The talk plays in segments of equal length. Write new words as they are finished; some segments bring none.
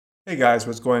Hey guys,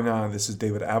 what's going on? This is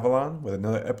David Avalon with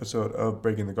another episode of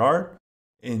Breaking the Guard.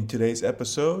 In today's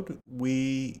episode,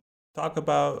 we talk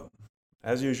about,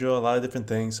 as usual, a lot of different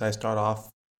things. I start off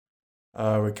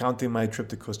recounting my trip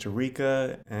to Costa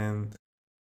Rica and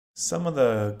some of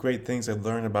the great things I've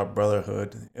learned about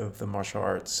brotherhood of the martial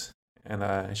arts. And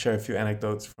I share a few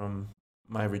anecdotes from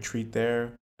my retreat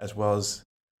there, as well as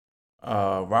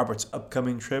Robert's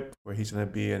upcoming trip, where he's going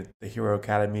to be at the Hero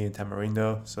Academy in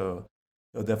Tamarindo. So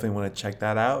you'll definitely want to check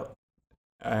that out.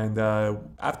 And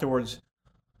afterwards,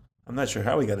 I'm not sure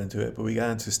how we got into it, but we got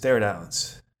into stare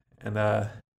downs. And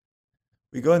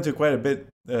we go into quite a bit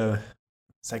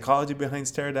psychology behind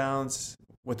stare downs,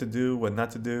 what to do, what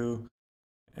not to do,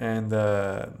 and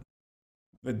the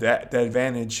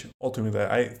advantage ultimately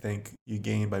that I think you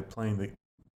gain by playing the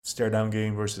stare down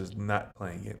game versus not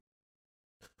playing it.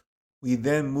 We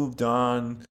then moved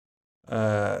on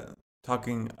uh,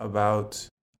 talking about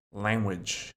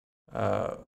language.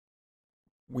 Uh,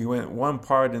 we went one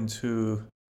part into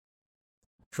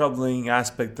troubling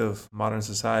aspect of modern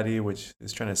society, which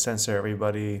is trying to censor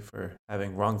everybody for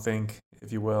having wrong think,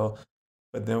 if you will.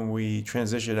 But then we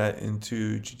transition that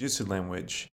into jiu-jitsu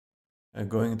language,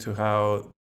 going into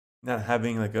how not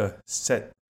having like a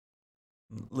set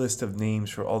list of names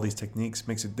for all these techniques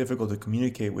makes it difficult to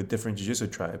communicate with different jiu-jitsu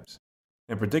tribes.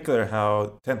 In particular,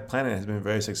 how 10th Planet has been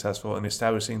very successful in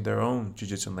establishing their own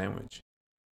jiu-jitsu language.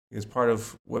 Because part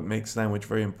of what makes language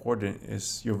very important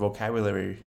is your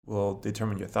vocabulary will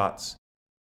determine your thoughts.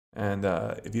 And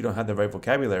if you don't have the right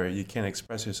vocabulary, you can't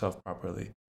express yourself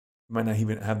properly. You might not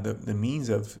even have the means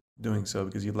of doing so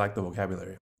because you lack the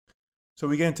vocabulary. So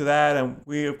we get into that, and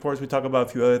of course, we talk about a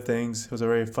few other things. It was a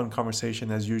very fun conversation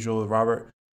as usual with Robert.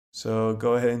 So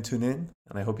go ahead and tune in,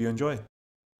 and I hope you enjoy.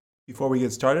 Before we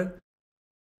get started,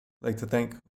 I'd like to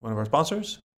thank one of our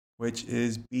sponsors, which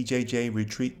is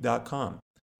bjjretreat.com.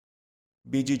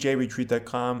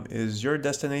 bjjretreat.com is your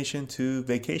destination to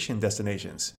vacation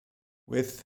destinations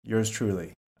with yours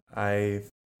truly. I've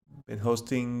been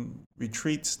hosting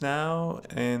retreats now,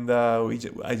 and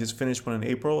I just finished one in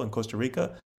April in Costa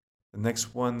Rica. The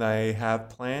next one I have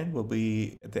planned will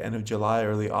be at the end of July,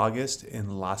 early August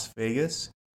in Las Vegas.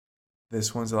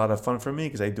 This one's a lot of fun for me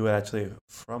because I do it actually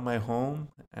from my home,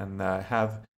 and I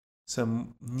have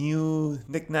some new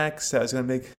knickknacks that's going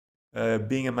to make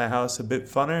being in my house a bit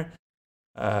funner.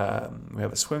 We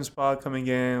have a swim spa coming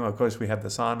in. Of course, we have the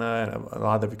sauna and a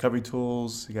lot of the recovery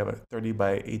tools. You have a 30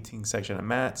 by 18 section of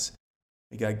mats.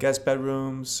 We got guest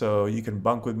bedrooms, so you can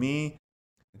bunk with me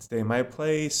and stay in my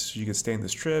place. You can stay in the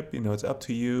strip. It's up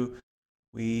to you.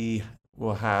 We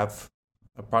will have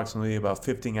approximately about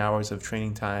 15 hours of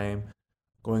training time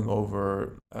going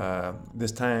over.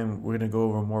 This time, we're going to go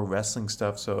over more wrestling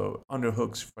stuff. So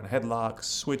underhooks, front headlocks,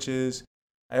 switches.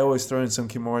 I always throw in some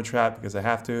Kimura trap because I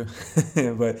have to,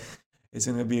 but it's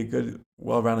going to be a good,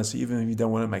 well-rounded. So even if you've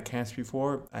done one of my camps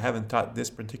before, I haven't taught this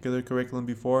particular curriculum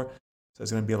before, so it's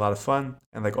going to be a lot of fun.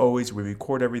 And like always, we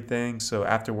record everything, so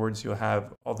afterwards you'll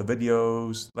have all the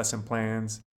videos, lesson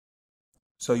plans,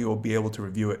 so you will be able to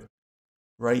review it.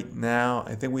 Right now,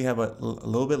 I think we have a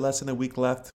little bit less than a week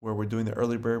left where we're doing the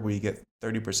early bird where you get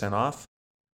 30% off.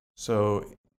 So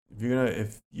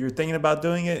if you're thinking about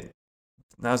doing it,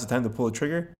 now's the time to pull the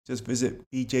trigger. Just visit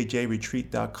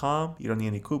bjjretreat.com. You don't need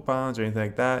any coupons or anything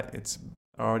like that. It's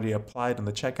already applied on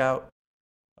the checkout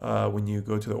when you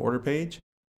go to the order page.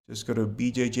 Just go to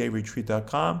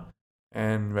bjjretreat.com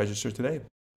and register today.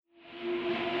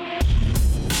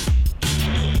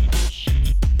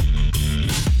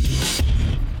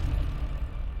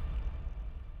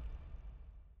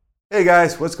 Hey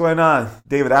guys, what's going on?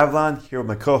 David Avalon here with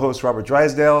my co-host Robert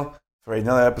Drysdale for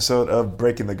another episode of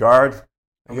Breaking the Guard.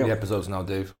 How many episodes now,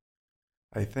 Dave?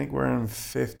 I think we're in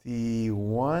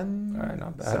 51. All right,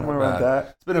 not bad. Somewhere not bad. around that.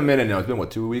 It's been a minute now. It's been,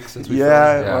 2 weeks since we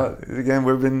Yeah, filmed? well, again,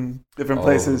 we've been different All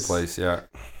over places. the place, yeah.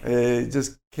 I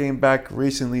just came back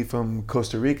recently from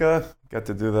Costa Rica. Got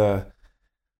to do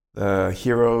the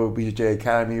Hero BJJ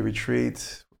Academy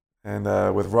retreat and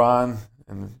with Ron.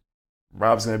 And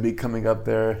Rob's going to be coming up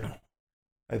there.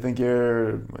 I think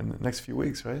you're in the next few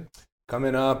weeks, right?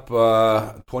 Coming up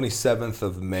 27th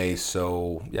of May,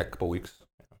 so yeah, a couple weeks.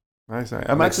 Nice.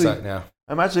 I'm excited now.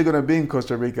 I'm actually going to be in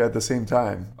Costa Rica at the same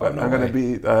time, but no I'm going way. to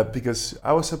be because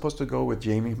I was supposed to go with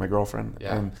Jamie, my girlfriend,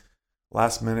 Yeah. and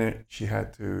last minute she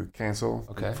had to cancel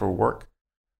Okay. for work,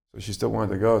 so she still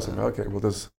wanted to go. So I'm like, okay,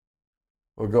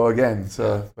 we'll go again. So,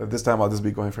 Yeah. but this time I'll just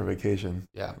be going for vacation.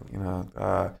 Yeah.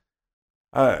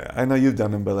 I know you've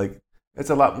done them, but like it's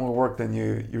a lot more work than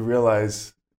you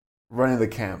realize running the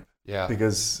camp. Yeah.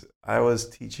 Because I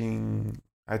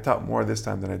taught more this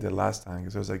time than I did last time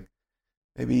because it was like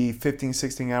maybe 15,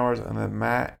 16 hours on a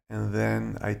mat. And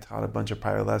then I taught a bunch of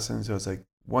private lessons. It was like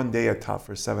one day I taught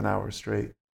for 7 hours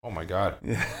straight. Oh my God.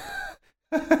 Yeah.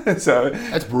 So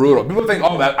that's brutal. People think,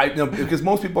 oh, because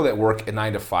most people that work at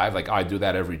 9 to 5, like, oh, I do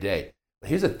that every day. But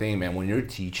here's the thing, man. When you're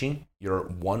teaching, you're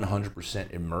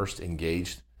 100% immersed,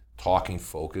 engaged, talking,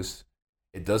 focused.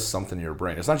 It does something to your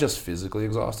brain. It's not just physically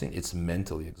exhausting, it's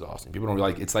mentally exhausting. People don't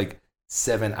realize it's like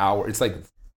 7 hours.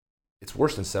 It's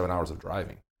worse than 7 hours of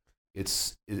driving.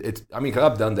 I mean, 'cause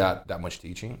I've done that much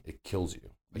teaching, it kills you.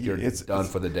 Like you're done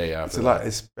for the day after. It's a lot,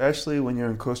 especially when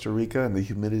you're in Costa Rica and the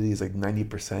humidity is like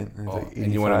 90%.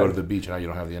 And you want to go to the beach and now you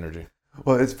don't have the energy.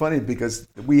 Well, it's funny because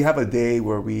we have a day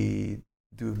where we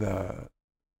do the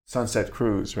sunset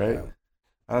cruise, right? Yeah.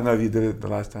 I don't know if you did it the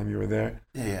last time you were there.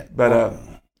 Yeah. But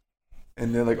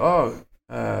and they're like, oh,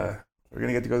 we're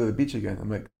gonna get to go to the beach again. I'm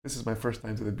like, this is my first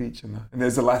time to the beach, and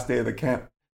there's the last day of the camp.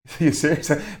 Are you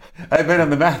serious? I've been on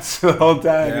the mats the whole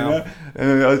time. Yeah.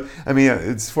 You know? I mean,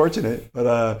 it's fortunate,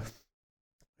 but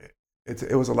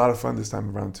it was a lot of fun this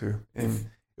time around too. And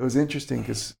it was interesting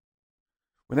because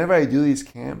whenever I do these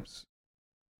camps,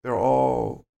 they're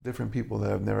all different people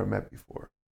that I've never met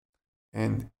before.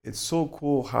 And it's so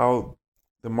cool how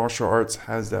the martial arts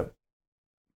has that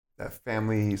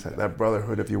family, that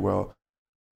brotherhood, if you will,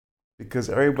 because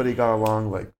everybody got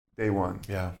along like day one.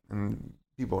 Yeah. And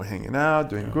people were hanging out,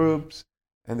 doing groups.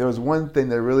 And there was one thing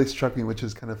that really struck me, which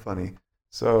is kind of funny.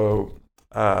 So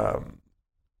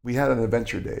we had an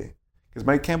adventure day. Because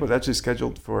my camp was actually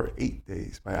scheduled for 8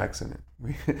 days by accident.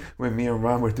 When me and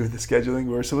Ron were doing the scheduling,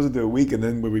 we were supposed to do a week, and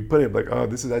then when we put it, like, oh,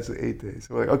 this is actually 8 days.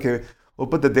 So we're like, okay, we'll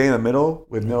put the day in the middle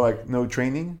with no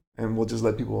training, and we'll just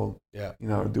let people,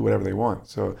 do whatever they want.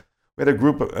 So we had a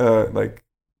group of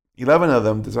 11 of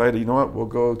them decided, you know what, we'll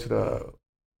go to the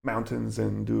mountains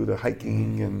and do the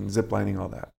hiking and zip lining, all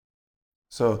that.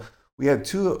 So we had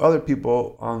 2 other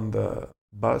people on the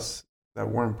bus that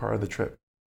weren't part of the trip.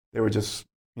 They were just,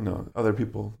 other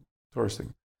people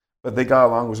touristing, but they got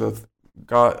along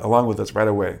with us right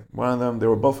away. One of them, they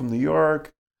were both from New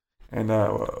York, and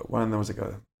one of them was like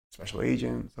a special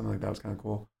agent, something like that. Was kind of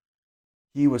cool.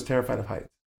 He was terrified of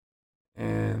heights,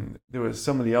 and there was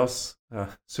somebody else,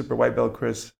 Super White Belt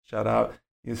Chris, shout out.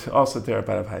 He's also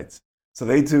terrified of heights. So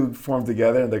they 2 formed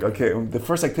together and like, okay, the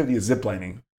first activity is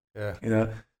ziplining. Yeah.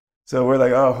 So we're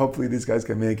like, oh, hopefully these guys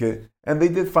can make it, and they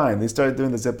did fine. They started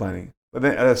doing the ziplining. But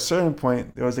then at a certain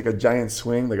point, there was like a giant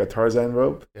swing, like a Tarzan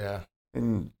rope. Yeah.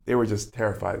 And they were just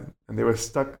terrified. And they were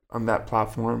stuck on that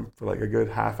platform for like a good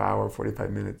half hour,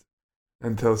 45 minutes,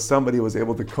 until somebody was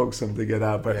able to coax them to get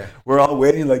out. But we're all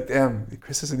waiting like, damn,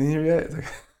 Chris isn't in here yet? It's like,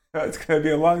 it's going to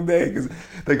be a long day. Because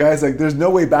the guy's like, there's no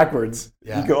way backwards.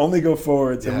 Yeah. You can only go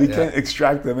forwards. And we can't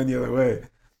extract them any other way.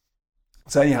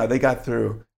 So anyhow, they got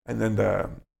through. And then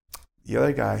the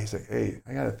other guy, he's like, hey,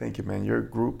 I got to thank you, man. Your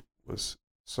group was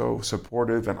so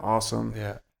supportive and awesome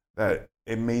that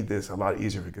it made this a lot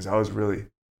easier because I was really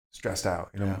stressed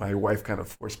out. My wife kind of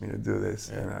forced me to do this.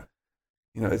 And,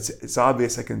 it's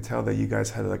obvious. I can tell that you guys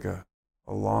had like a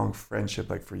long friendship,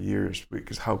 like for years,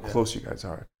 because how close you guys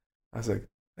are. I was like,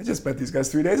 I just met these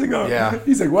guys 3 days ago. Yeah.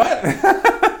 He's like, what?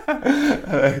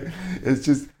 It's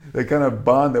just the kind of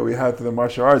bond that we have to the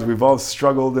martial arts. We've all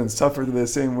struggled and suffered in the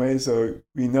same way. So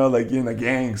we know, like, you're in a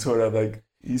gang, sort of like,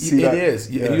 you see it is.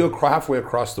 And you go halfway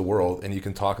across the world and you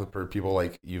can talk to people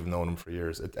like you've known them for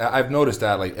years. I've noticed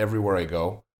that like everywhere I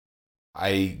go,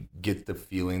 I get the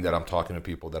feeling that I'm talking to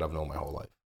people that I've known my whole life.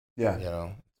 Yeah.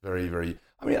 Very, very,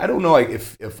 I mean, I don't know like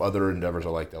if other endeavors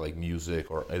are like that, like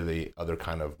music or the other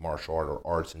kind of martial art or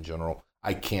arts in general.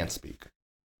 I can't speak.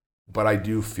 But I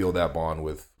do feel that bond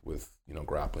with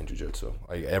grappling jiu-jitsu.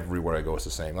 Like everywhere I go, it's the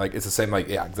same. Like it's the same, like,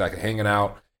 yeah, exactly. Hanging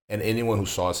out. And anyone who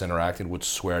saw us interacting would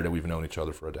swear that we've known each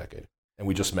other for a decade. And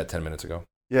we just met 10 minutes ago.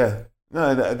 Yeah.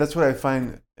 No, that's what I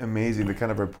find amazing, the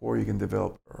kind of rapport you can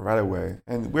develop right away.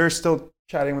 And we're still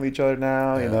chatting with each other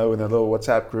now, in a little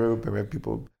WhatsApp group. And we have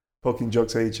people poking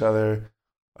jokes at each other.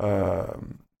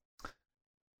 And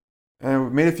we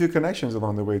made a few connections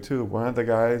along the way, too. One of the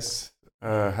guys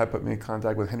had put me in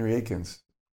contact with Henry Akins.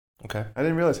 Okay. I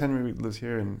didn't realize Henry lives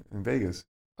here in Vegas.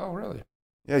 Oh, really?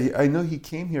 Yeah, I know he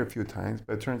came here a few times,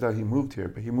 but it turns out he moved here.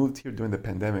 But he moved here during the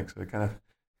pandemic, so it kind of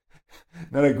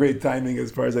not a great timing as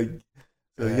far as like.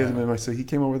 So he hasn't been much. So he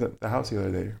came over the house the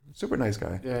other day. Super nice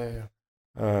guy. Yeah.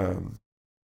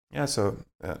 So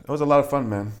it was a lot of fun,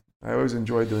 man. I always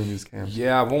enjoy doing these camps.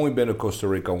 Yeah, I've only been to Costa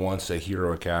Rica once at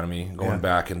Hero Academy, going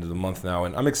back into the month now,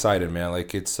 and I'm excited, man.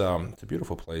 Like it's a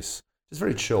beautiful place. It's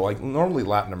very chill. Like normally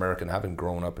Latin American, having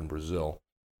grown up in Brazil,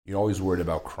 you're always worried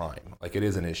about crime. Like it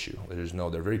is an issue. There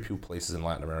are very few places in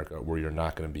Latin America where you're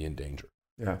not going to be in danger.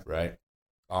 Yeah. Right.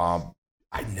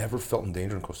 I never felt in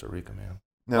danger in Costa Rica, man.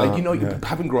 No, Like, you yeah.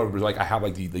 having grown up, like I have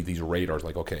like these radars,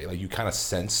 like, okay, like you kind of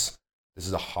sense this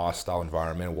is a hostile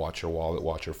environment, watch your wallet,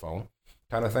 watch your phone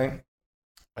kind of thing.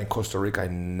 In Costa Rica, I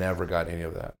never got any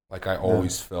of that. Like I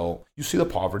always felt, you see the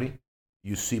poverty,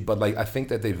 but like I think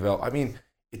that they felt, I mean,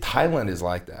 Thailand is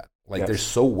like that. Like they're Yes.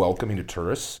 so welcoming to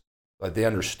tourists. Like they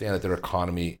understand that their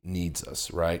economy needs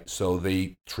us, right? So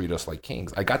they treat us like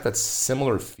kings. I got that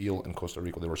similar feel in Costa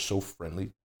Rica. They were so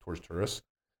friendly towards tourists.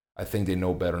 I think they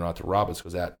know better not to rob us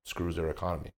because that screws their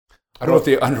economy. I don't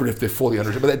know if they fully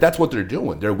understand, but that's what they're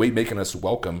doing. They're making us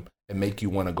welcome and make you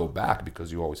want to go back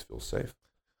because you always feel safe.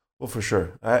 Well, for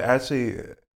sure. I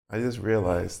just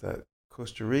realized that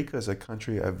Costa Rica is a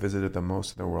country I've visited the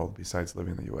most in the world besides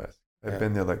living in the U.S. I've Yeah.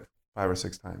 been there like 5 or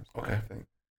 6 times. Okay. I think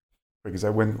because I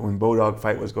went when Bodog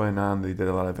fight was going on. They did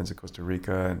a lot of events in Costa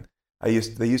Rica, and they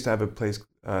used to have a place,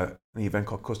 an event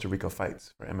called Costa Rica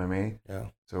Fights for MMA. Yeah.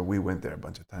 So we went there a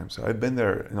bunch of times. So I've been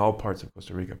there in all parts of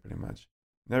Costa Rica pretty much.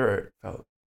 Never felt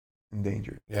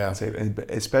endangered. Yeah. I'd say, and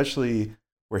especially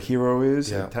where Hero is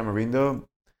Yeah. at Tamarindo.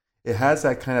 It has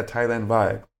that kind of Thailand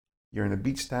vibe. You're in a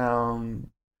beach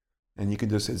town, and you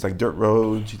can it's like dirt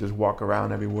roads. You just walk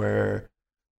around everywhere.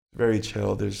 Very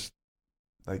chill. There's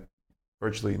like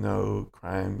virtually no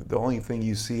crime. The only thing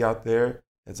you see out there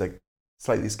that's like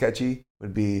slightly sketchy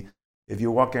would be if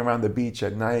you're walking around the beach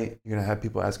at night, you're going to have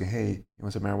people asking, hey, you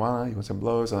want some marijuana? You want some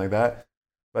blows? Something like that.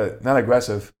 But not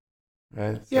aggressive,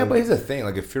 right? Yeah, So- but here's the thing.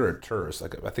 Like, if you're a tourist,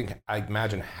 like, I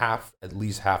imagine at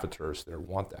least half of tourists there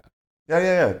want that.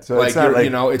 Yeah. So Like, it's not like,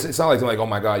 it's not like they're like, oh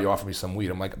my God, you offered me some weed.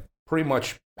 I'm like, pretty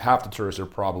much half the tourists are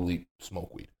probably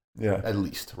smoke weed, yeah. at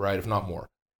least, right? If not more.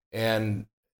 And,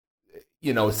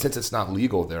 since it's not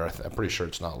legal there, I'm pretty sure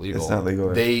it's not legal. It's not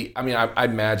legal there. I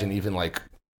imagine even like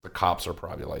the cops are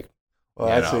probably like, Well,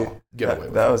 you actually, know, get away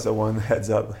with that it. was the one heads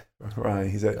up, Ryan.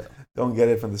 He said, don't get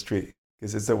it from the street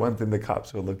because it's the one thing the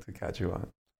cops will look to catch you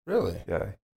on. Really?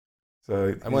 Yeah.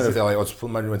 So I wonder if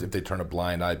they if they turn a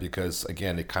blind eye because,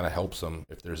 again, it kind of helps them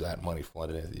if there's that money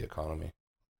flooded into the economy.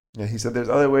 yeah, he said there's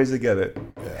other ways to get it.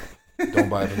 Yeah. Don't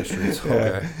buy it in the streets. Yeah.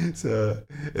 Okay. So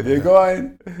if you're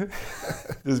going,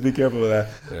 just be careful with that.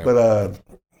 Yeah. But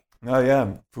no,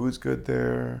 yeah, food's good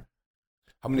there.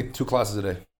 How many 2 classes a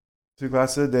day? 2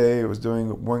 classes a day. I was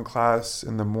doing 1 class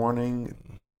in the morning,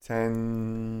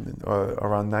 10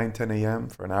 around 9-10 a.m.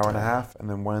 for an hour and a half, and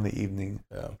then one in the evening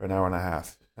Yeah. for an hour and a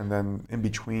half. And then in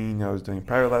between, I was doing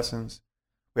private lessons.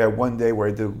 We had one day where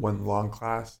I did 1 long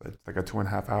class, like a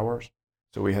 2.5 hours.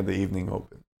 So we had the evening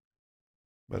open.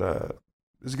 But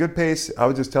it's a good pace. I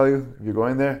would just tell you, if you're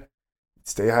going there,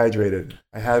 stay hydrated.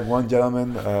 I had one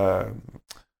gentleman,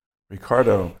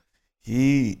 Ricardo,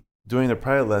 during the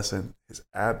private lesson, his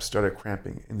abs started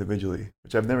cramping individually,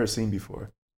 which I've never seen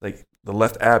before. Like the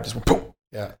left ab just went boom.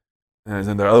 Yeah. And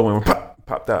then the other one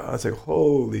popped out. I was like,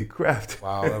 holy crap.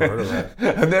 Wow, I've never heard of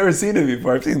that. I've never seen it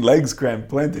before. I've seen legs cramp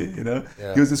plenty,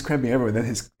 Yeah. He was just cramping everywhere. Then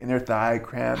his inner thigh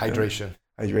cramped. Hydration.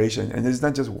 And it's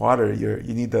not just water. You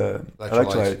need the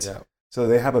electrolytes. Yeah. So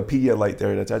they have a Pedialyte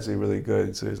there that's actually really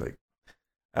good. So it's like,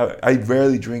 I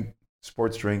rarely drink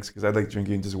sports drinks because I like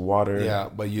drinking just water. Yeah,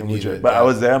 but you and need water. it. But yeah.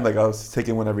 I was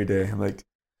taking one every day. I'm like,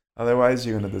 otherwise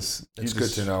you're gonna just. It's good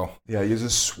to know. Yeah, you're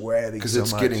just sweating Because so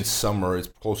it's much. getting summer. It's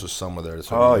close to summer there.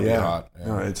 So Oh it's gonna be yeah. hot. Yeah.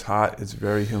 No, it's hot. It's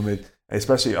very humid.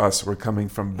 Especially us. We're coming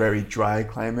from very dry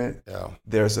climate. Yeah.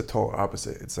 There's a total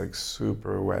opposite. It's like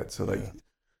super wet. So like,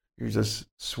 you're just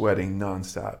sweating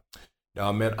nonstop.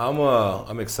 No, man,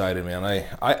 I'm excited, man.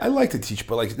 I like to teach,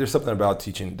 but like there's something about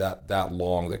teaching that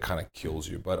long that kind of kills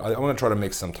you. But I want to try to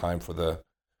make some time for the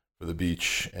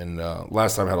beach. And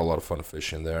last time I had a lot of fun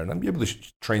fishing there, and I'm able to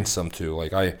train some too.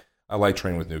 Like I like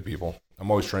training with new people.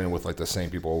 I'm always training with like the same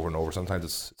people over and over. Sometimes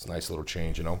it's a nice little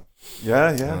change, you know.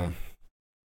 Yeah.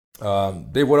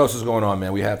 Dave, what else is going on,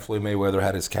 man? We had Floyd Mayweather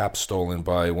had his cap stolen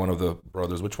by one of the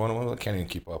brothers. Which one? I can't even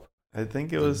keep up. I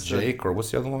think it was Jake, or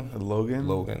what's the other one? Logan.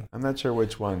 Logan. I'm not sure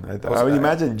which one. I would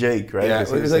imagine Jake, right? Yeah,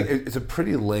 'Cause he's it's a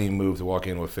pretty lame move to walk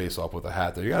into a face off with a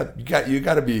hat. There, you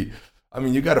got to be. I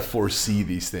mean, you got to foresee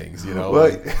these things, you know.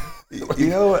 Well, you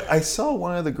know, I saw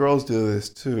one of the girls do this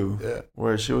too, Yeah.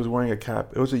 where she was wearing a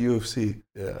cap. It was a UFC.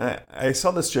 Yeah. I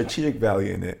saw the strategic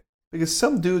value in it because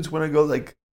some dudes want to go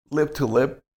like lip to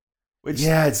lip. Which,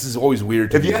 Yeah, it's just always weird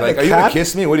to If me. you It's had like, the are you gonna cap-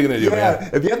 kiss me? What are you gonna do, man?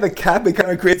 if you have the cap, it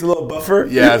kind of creates a little buffer.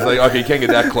 Yeah, it's like, okay, you can't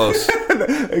get that close.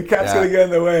 The cap's Yeah. gonna get in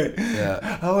the way.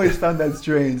 Yeah. I always found that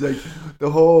strange. Like the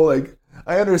whole like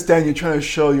I understand you're trying to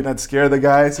show you're not scared of the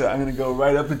guy, so I'm gonna go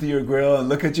right up into your grill and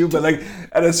look at you. But like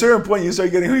at a certain point, you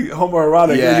start getting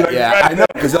homoerotic. I know,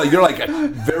 because you're like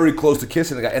very close to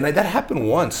kissing the guy, and that happened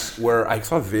once where I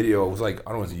saw a video. It was like,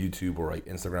 I don't know if it was YouTube or like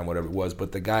Instagram, whatever it was,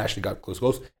 but the guy actually got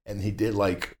close, and he did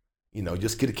like,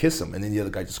 just get to kiss him, and then the other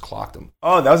guy just clocked him.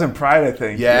 Oh, that was in Pride, I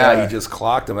think. Yeah, he just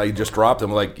clocked him. Like, he just dropped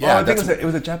him. Like, yeah, I think it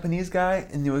was a Japanese guy,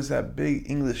 and it was that big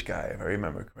English guy, if I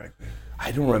remember correctly.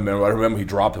 I don't remember. I remember he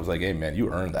dropped it. I was like, hey, man,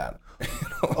 you earned that.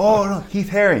 Oh, no, Heath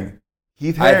Herring.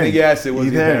 I think, yes, it was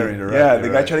Heath Herring. Right, yeah, the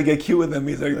guy tried to get cute with him.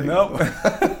 He's like, nope.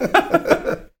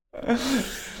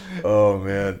 Oh,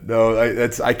 man. No,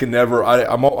 I can never.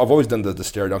 I've always done the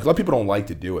stare down, because a lot of people don't like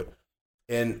to do it.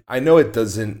 And I know it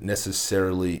doesn't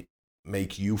necessarily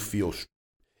make you feel.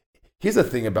 Here's the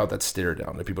thing about that stare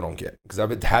down that people don't get, because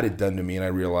I've had it done to me, and I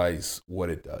realize what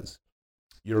it does.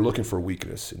 You're looking for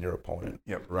weakness in your opponent,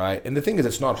 right? And the thing is,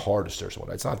 it's not hard to stare someone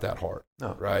down. It's not that hard,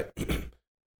 right?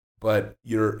 But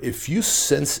if you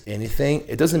sense anything,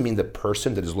 it doesn't mean the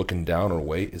person that is looking down or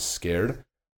away is scared,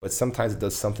 but sometimes it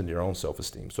does something to your own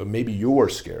self-esteem. So maybe you are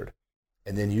scared,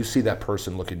 and then you see that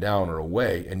person looking down or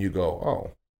away, and you go,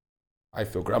 oh, I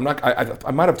feel great.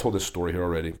 I might have told this story here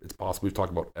already. It's possible. We've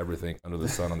talked about everything under the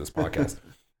sun on this podcast.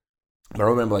 But I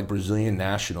remember like Brazilian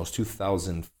Nationals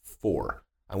 2004.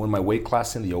 I won my weight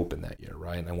class in the Open that year,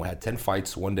 right? And I had 10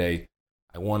 fights one day.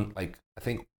 I won, I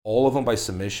think all of them by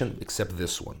submission except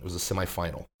this one. It was a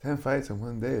semifinal. 10 fights in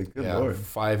one day. Good Lord.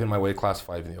 5 in my weight class,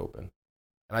 5 in the Open.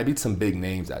 And I beat some big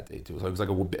names that day too. So it was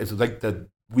like the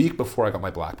week before I got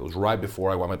my black belt. It was right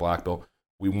before I won my black belt.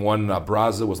 We won.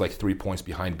 Braza was like 3 points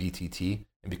behind BTT,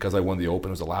 and because I won the Open,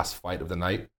 it was the last fight of the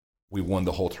night. We won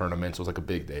the whole tournament, so it was like a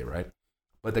big day, right?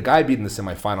 But the guy I beat in the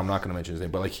semifinal, I'm not going to mention his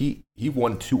name, but like he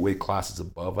won 2 weight classes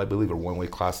above, I believe, or 1 weight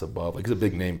class above. Like, he's a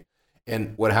big name.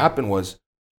 And what happened was,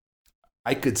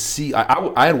 I could see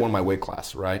I had won my weight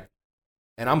class, right?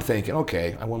 And I'm thinking,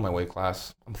 okay, I won my weight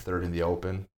class. I'm 3rd in the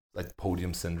Open, like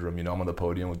podium syndrome. I'm on the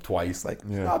podium twice. Like,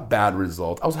 not a bad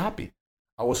result. I was happy.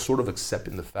 I was sort of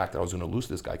accepting the fact that I was going to lose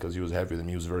this guy because he was heavier than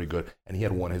me. He was very good, and he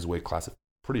had won his weight class.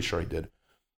 Pretty sure he did.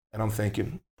 And I'm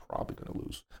thinking, probably going to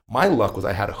lose. My luck was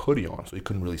I had a hoodie on, so you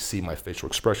couldn't really see my facial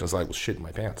expressions. I was shitting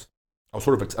my pants. I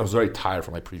was very tired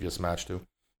from my previous match too.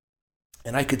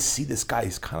 And I could see this guy.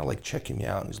 He's kind of like checking me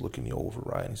out, and he's looking me over,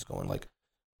 right? And he's going like,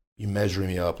 you measuring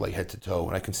me up like head to toe,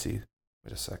 and I can see.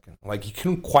 Wait a second. Like, he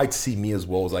couldn't quite see me as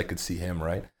well as I could see him,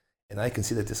 right? And I can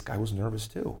see that this guy was nervous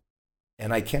too.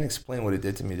 And I can't explain what it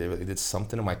did to me, David. It did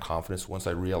something to my confidence once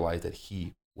I realized that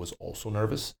he was also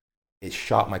nervous. It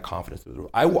shot my confidence through the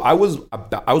roof. I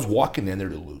was walking in there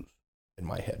to lose in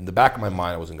my head. In the back of my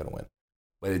mind, I wasn't going to win.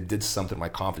 But it did something to my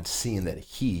confidence, seeing that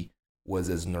he was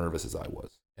as nervous as I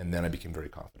was. And then I became very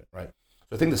confident, right?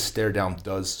 So I think the stare down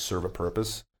does serve a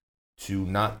purpose to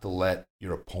not to let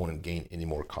your opponent gain any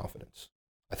more confidence.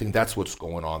 I think that's what's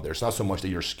going on there. It's not so much that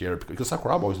you're scared, because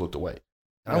Sakuraba always looked away.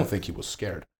 And I don't think he was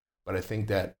scared. But I think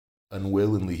that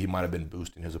unwillingly he might have been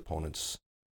boosting his opponent's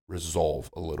resolve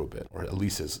a little bit, or at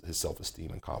least his self-esteem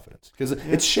and confidence. Because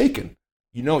it's shaken.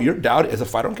 You're doubted as a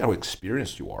fighter. I don't care how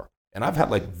experienced you are. And I've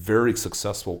had like very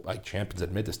successful like champions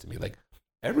admit this to me. Like,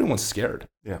 everyone's scared.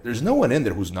 Yeah. There's no one in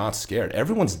there who's not scared.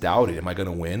 Everyone's doubting. Am I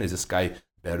going to win? Is this guy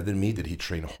better than me? Did he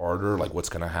train harder? Like, what's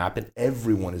going to happen?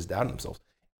 Everyone is doubting themselves.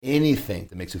 Anything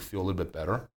that makes you feel a little bit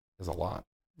better is a lot.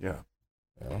 Yeah.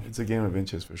 It's a game of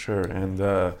inches for sure. And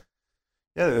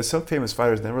there's some famous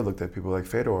fighters never looked at people, like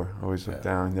Fedor always looked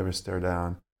down, never stare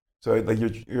down. So like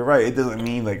you're right. It doesn't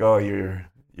mean like, oh,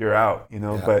 you're out,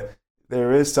 but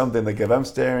there is something like, if I'm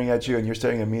staring at you and you're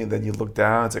staring at me and then you look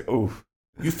down, it's like, oof.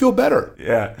 You feel better.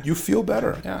 Yeah. You feel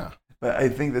better. Yeah. But I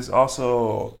think this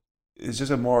also is just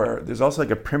there's also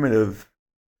like a primitive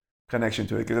connection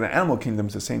to it, because in the animal kingdom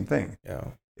it's the same thing. Yeah.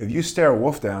 If you stare a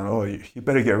wolf down, oh, you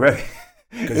better get ready.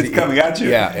 It's coming at you.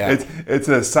 Yeah. It's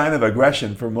a sign of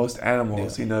aggression for most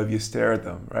animals, if you stare at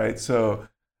them, right? So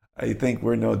I think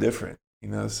we're no different,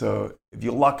 So if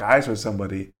you lock eyes with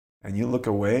somebody and you look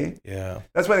away,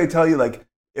 that's why they tell you, like,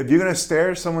 if you're going to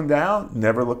stare someone down,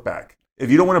 never look back.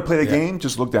 If you don't want to play the game,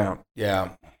 just look down. Yeah.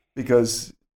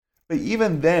 But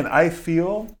even then, I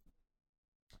feel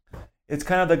it's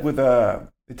kind of like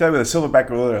they tell you with a silverback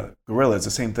gorilla, it's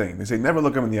the same thing. They say never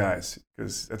look them in the eyes,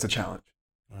 because that's a challenge.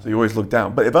 So you always look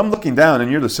down. But if I'm looking down and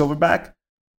you're the silverback,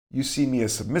 you see me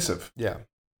as submissive. Yeah.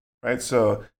 Right?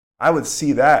 So I would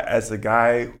see that as the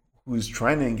guy who's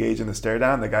trying to engage in the stare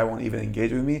down. The guy won't even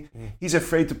engage with me. He's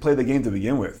afraid to play the game to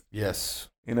begin with. Yes.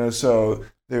 So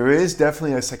there is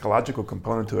definitely a psychological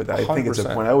component to it that 100%. I think it's a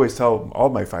point. I always tell all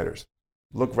my fighters,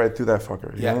 look right through that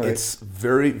fucker. It's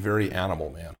very, very animal,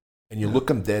 man. And you look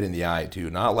him dead in the eye, too.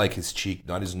 Not like his cheek,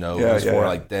 not his nose,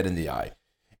 like dead in the eye.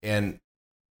 And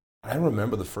I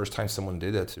remember the first time someone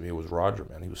did that to me, it was Roger,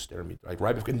 man. He was staring at me, like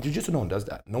right before. And jiu-jitsu, no one does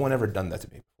that. No one ever done that to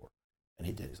me before. And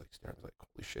he did. He's like staring at me, like,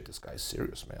 holy shit, this guy's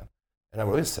serious, man. And I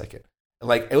went, wait a second.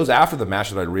 Like, it was after the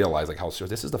match that I realized, like, how serious.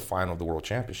 This is the final of the World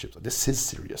Championships. Like, this is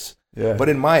serious. Yeah. But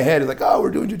in my head, it's like, oh, we're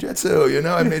doing jiu-jitsu, you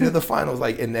know? I made it to the finals.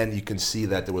 Like, and then you can see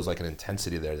that there was, like, an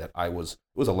intensity there that it was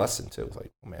a lesson, too. It was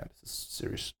like, oh, man, this is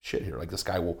serious shit here. Like, this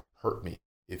guy will hurt me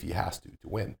if he has to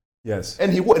win. Yes.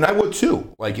 And he would, and I would,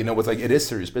 too. Like, you know, it's like, it is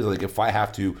serious business. Like, if I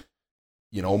have to,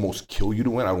 you know, almost kill you to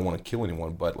win, I don't want to kill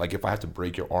anyone. But, like, if I have to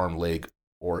break your arm, leg,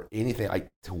 or anything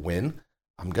to win,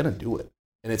 I'm going to do it.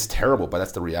 And it's terrible, but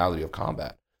that's the reality of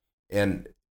combat. And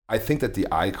I think that the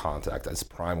eye contact, as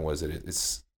primal as it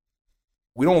is,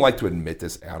 we don't like to admit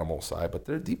this animal side, but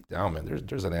they're deep down, man.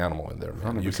 There's an animal in there,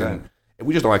 man. 100%. And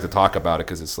we just don't like to talk about it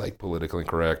because it's like politically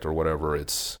incorrect or whatever.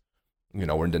 It's, you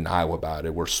know, we're in denial about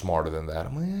it. We're smarter than that.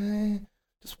 I'm like,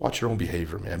 just watch your own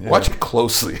behavior, man. Yeah. Watch it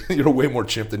closely. You're way more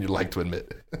chimp than you'd like to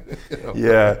admit. You know?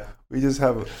 Yeah, we just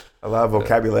have a lot of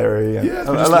vocabulary and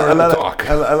a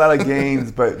lot of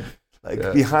gains, but.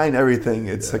 Like behind everything,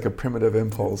 it's like a primitive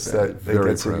impulse that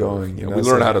gets you going. You know? We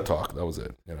learned how to talk. That was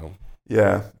it. You know.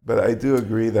 Yeah, but I do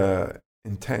agree the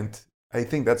intent. I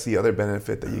think that's the other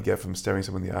benefit that you get from staring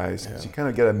someone in the eyes. You kind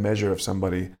of get a measure of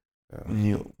somebody when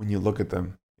you look at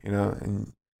them. You know,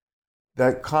 and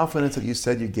that confidence that you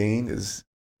said you gained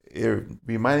it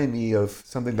reminded me of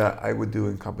something that I would do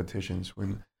in competitions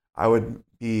when I would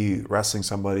be wrestling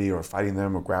somebody or fighting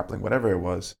them or grappling, whatever it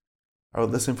was. I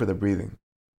would listen for the breathing.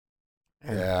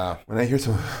 And when I hear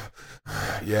someone,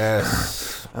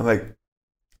 I'm like,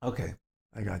 okay,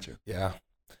 I got you. Yeah.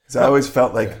 Because I always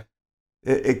felt like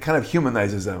it kind of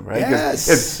humanizes them, right?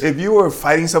 Yes. If you were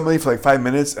fighting somebody for like 5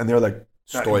 minutes and they're like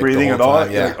not breathing at all,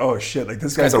 you're like, oh shit, like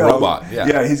this guy's a robot.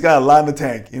 Yeah, he's got a lot in the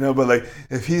tank, you know. But like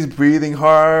if he's breathing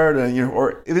hard, and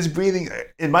or if it's breathing,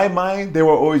 in my mind, they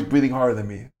were always breathing harder than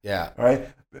me. Yeah. Right.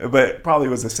 But it probably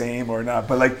was the same or not.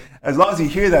 But like, as long as you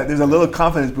hear that, there's a little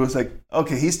confidence. But it's like,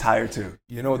 okay, he's tired too.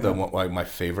 You know what like my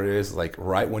favorite is? Like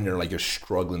right when you're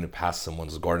struggling to pass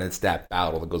someone's guard, and it's that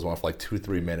battle that goes on for like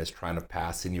 2-3 minutes trying to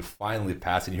pass, and you finally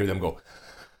pass, and you hear them go,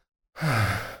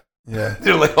 yeah.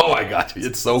 They're like, oh, I got you.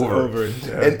 It's over.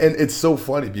 Yeah. And it's so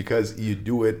funny because you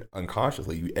do it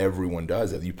unconsciously. Everyone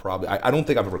does it. You probably, I don't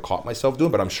think I've ever caught myself doing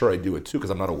it, but I'm sure I do it too because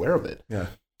I'm not aware of it. Yeah.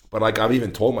 But like I've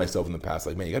even told myself in the past,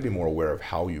 like, man, you gotta be more aware of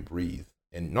how you breathe,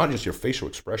 and not just your facial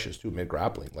expressions too. Mid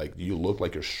grappling, like you look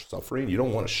like you're suffering. You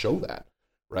don't want to show that,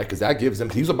 right? Because that gives him.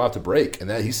 He's about to break, and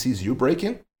then he sees you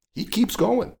breaking. He keeps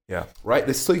going. Yeah. Right.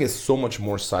 This thing is so much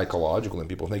more psychological than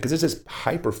people think because there's this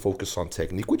hyper focus on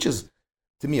technique, which is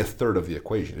to me a third of the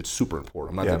equation. It's super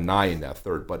important. I'm not denying that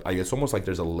third, but it's almost like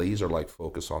there's a laser like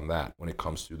focus on that when it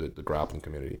comes to the grappling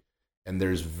community. And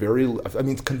there's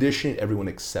conditioning. Everyone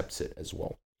accepts it as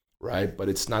well. Right, but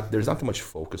there's not too much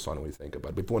focus on it when you think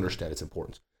about it. People understand its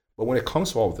importance. But when it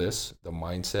comes to all this, the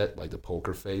mindset, like the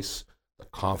poker face, the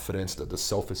confidence, the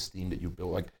self-esteem that you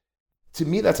build, like to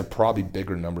me, that's a probably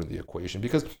bigger number in the equation.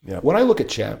 Because when I look at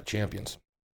champions,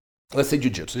 let's say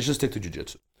jiu-jitsu, let's just stick to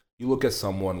jiu-jitsu. You look at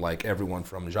someone like everyone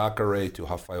from Jacare to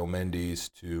Rafael Mendes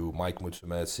to Mike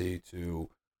Musumeci to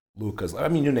Lucas. I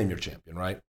mean, you name your champion,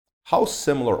 right? How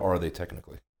similar are they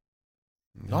technically?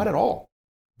 Not at all.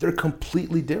 They're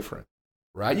completely different,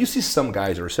 right? You see some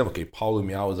guys that are similar. Okay, Paulo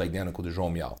Miyao is identical to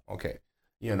João Miyao. Okay,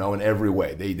 you know, in every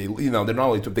way. They you know, they're not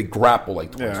only, they grapple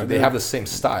like twins. So they have the same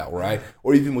style, right?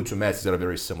 Or even Musumeci got a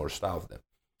very similar style to them.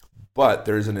 But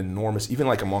there's an enormous, even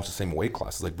like amongst the same weight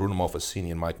classes, like Bruno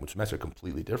Malfacini and Mike Musumeci are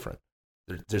completely different.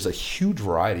 There's a huge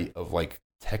variety of like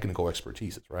technical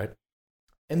expertises, right?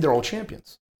 And they're all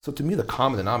champions. So to me, the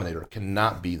common denominator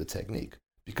cannot be the technique.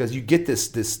 Because you get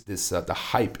the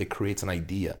hype, it creates an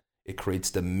idea. It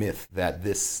creates the myth that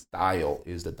this style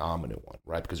is the dominant one,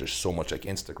 right? Because there's so much like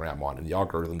Instagram on, and the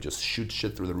algorithm just shoots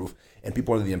shit through the roof, and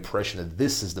people are under the impression that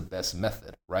this is the best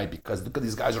method, right? Because look at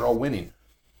these guys are all winning.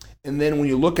 And then when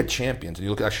you look at champions, and you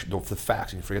look at actually the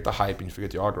facts, and you forget the hype, and you forget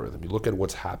the algorithm, you look at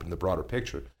what's happened in the broader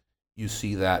picture, you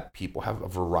see that people have a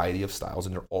variety of styles,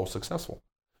 and they're all successful.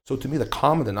 So to me, the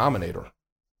common denominator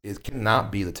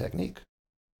cannot be the technique.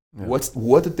 Yeah.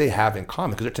 What did they have in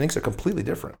common? Because their techniques are completely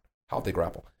different, how they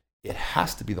grapple. It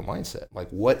has to be the mindset. Like,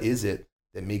 what is it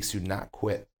that makes you not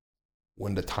quit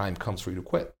when the time comes for you to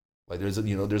quit? Like, there's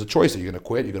a choice. Are you going to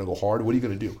quit? You're going to go hard? What are you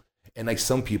going to do? And like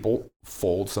some people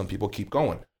fold, some people keep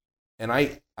going. And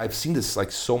I've seen this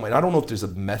like so much. I don't know if there's a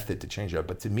method to change that,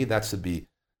 but to me, I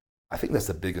think that's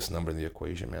the biggest number in the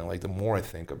equation, man. Like the more I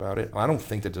think about it, I don't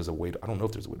think that there's a way. I don't know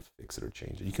if there's a way to fix it or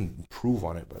change it. You can improve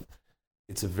on it, but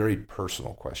it's a very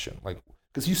personal question. Like,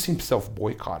 because you seem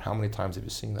self-boycott. How many times have you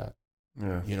seen that?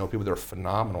 Yeah. You know, people that are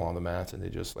phenomenal on the mats, and they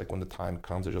just like, when the time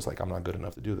comes, they're just like, I'm not good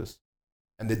enough to do this.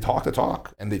 And they talk the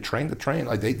talk, and they train the train.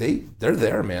 Like they're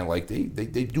there, man. Like they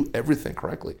do everything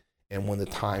correctly. And when the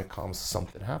time comes,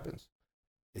 something happens.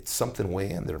 It's something way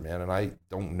in there, man. And I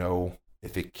don't know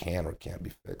if it can or can't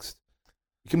be fixed.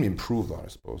 It can be improved on, I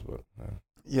suppose, but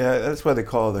Yeah, that's why they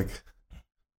call it, like,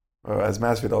 or as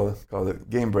Masvidal called it,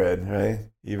 game bread, right?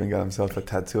 He even got himself a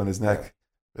tattoo on his neck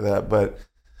for that. But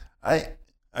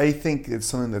I think it's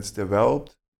something that's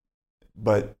developed,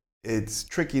 but it's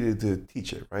tricky to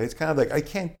teach it, right? It's kind of like, I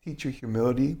can't teach you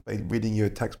humility by reading you a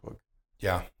textbook.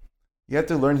 yeah. You have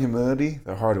to learn humility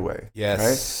the hard way.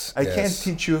 Yes. Right? I can't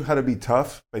teach you how to be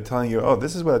tough by telling you, oh,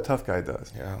 this is what a tough guy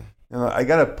does. Yeah. You know, I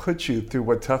got to put you through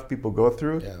what tough people go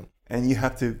through, Yeah. and you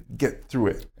have to get through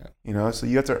it. Yeah. You know, so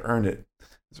you have to earn it.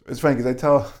 It's funny because I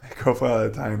tell my girlfriend all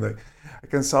the time, like, I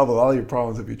can solve a lot of your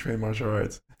problems if you train martial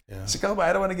arts. Yeah. She's like, oh, but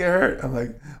I don't want to get hurt. I'm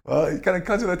like, well, it kind of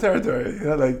comes with the territory, you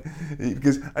know, like,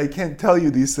 because I can't tell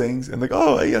you these things and like,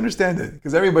 oh, I understand it.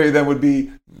 Because everybody then would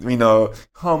be, you know,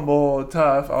 humble,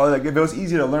 tough, all that. It was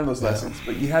easy to learn those lessons,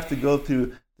 but you have to go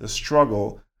through the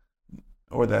struggle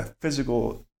or that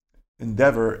physical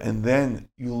endeavor, and then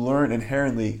you learn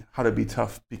inherently how to be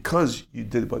tough because you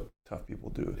did what tough people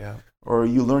do. Yeah. Or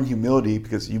you learn humility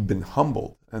because you've been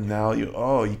humbled, and now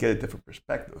you get a different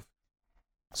perspective.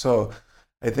 So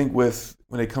I think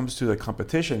when it comes to the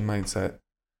competition mindset,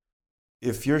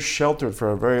 if you're sheltered for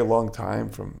a very long time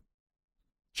from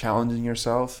challenging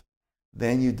yourself,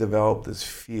 then you develop this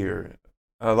fear.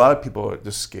 A lot of people are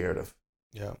just scared of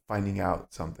finding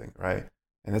out something, right?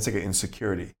 And that's like an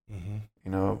insecurity, you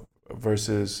know,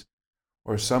 versus,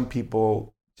 or some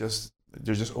people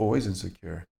they're just always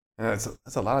insecure. And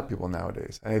that's a lot of people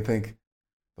nowadays. And I think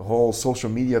the whole social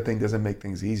media thing doesn't make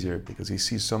things easier because you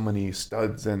see so many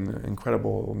studs and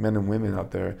incredible men and women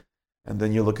out there, and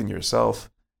then you look in yourself,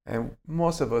 and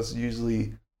most of us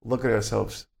usually look at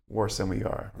ourselves worse than we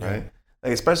are, right?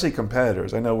 Like, especially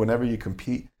competitors. I know whenever you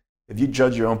compete, if you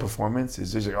judge your own performance,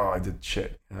 it's just like, oh, I did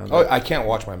shit. You know, like, I can't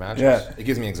watch my matches. Yeah. It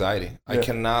gives me anxiety. I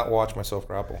cannot watch myself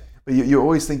grapple. But you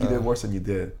always think you did worse than you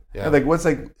did. Yeah. And like, what's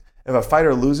like, if a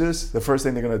fighter loses, the first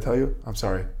thing they're going to tell you, I'm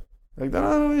sorry. Like,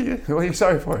 no, what are you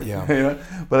sorry for? Yeah. You know?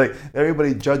 But like,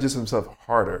 everybody judges himself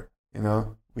harder, you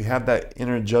know? We have that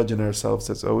inner judge in ourselves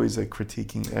that's always like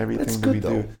critiquing everything that we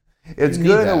do. It's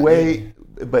good in a way,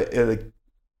 but like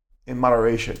in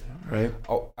moderation, right?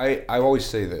 Oh, I always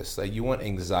say this, like, you want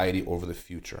anxiety over the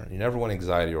future. You never want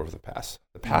anxiety over the past.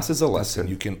 The past is a lesson.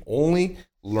 You can only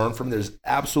learn from. There's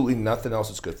absolutely nothing else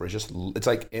it's good for. It's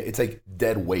like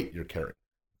dead weight you're carrying.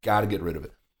 Got to get rid of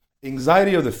it.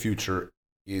 Anxiety of the future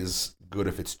is good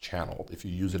if it's channeled, if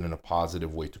you use it in a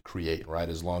positive way to create, right?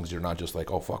 As long as you're not just like,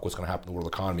 oh, fuck, what's going to happen to the world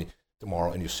economy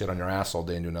tomorrow, and you sit on your ass all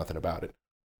day and do nothing about it.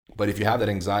 But if you have that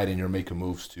anxiety and you're making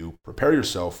moves to prepare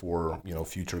yourself for, you know,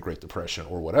 future Great Depression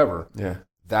or whatever,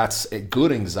 that's a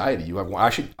good anxiety. You have.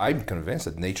 Actually, I'm convinced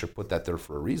that nature put that there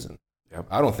for a reason. Yep.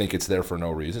 I don't think it's there for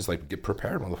no reason. It's like, get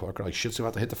prepared, motherfucker. Like, shit's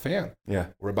about to hit the fan. Yeah.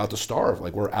 We're about to starve.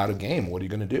 Like, we're out of game. What are you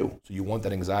going to do? So you want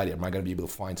that anxiety. Am I going to be able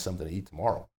to find something to eat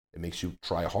tomorrow? It makes you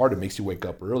try hard. It makes you wake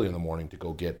up early in the morning to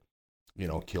go get, you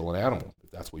know, kill an animal, if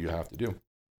that's what you have to do.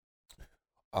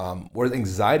 Whereas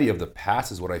anxiety of the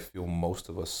past is what I feel most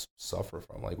of us suffer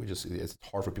from. Like, it's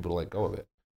hard for people to let go of it.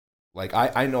 Like,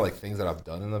 I know, like, things that I've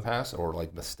done in the past or,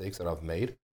 like, mistakes that I've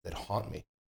made that haunt me.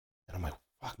 And I'm like,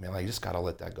 fuck, man, like, you just got to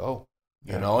let that go.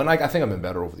 You know, and like, I think I've been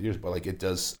better over the years, but like, it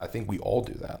does, I think we all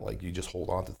do that. Like, you just hold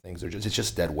on to things. It's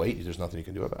just dead weight. There's nothing you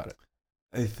can do about it.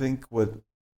 I think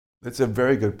that's a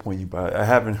very good point you brought. I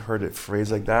haven't heard it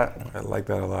phrased like that. I like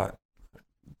that a lot.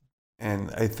 And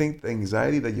I think the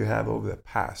anxiety that you have over the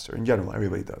past, or in general,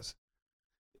 everybody does,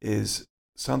 is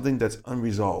something that's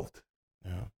unresolved.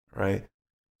 Yeah. Right?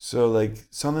 So like,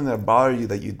 something that bothered you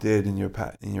that you did in your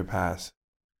past,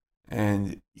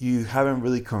 and you haven't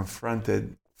really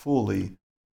confronted fully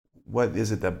what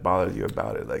is it that bothered you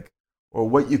about it, like, or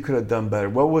what you could have done better.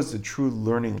 What was the true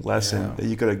learning lesson that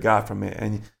you could have got from it?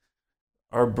 And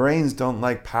our brains don't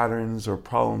like patterns or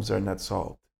problems that are not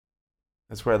solved.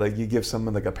 That's why, like, you give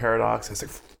someone like a paradox, it's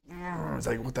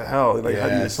like what the hell? Like, how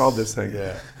do you solve this thing?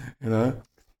 Yeah. You know?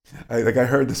 I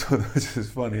heard this one, which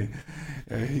is funny.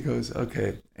 And he goes,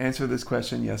 okay, answer this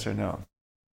question, yes or no.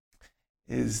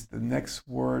 Is the next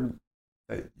word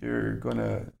that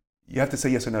you have to say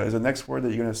yes or no. Is the next word that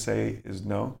you're going to say is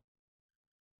no?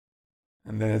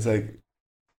 And then it's like...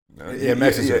 it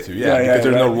messes with you, because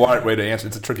there's no right way to answer.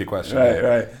 It's a tricky question.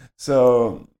 Right.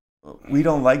 So we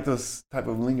don't like those type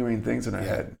of lingering things in our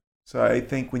head. So I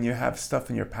think when you have stuff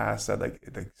in your past that like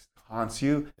it like haunts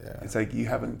you, it's like you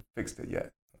haven't fixed it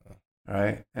yet,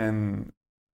 right? And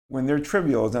when they're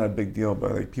trivial, it's not a big deal.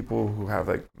 But like people who have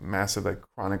like massive like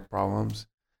chronic problems,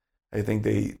 I think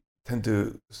they tend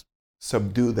to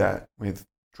subdue that with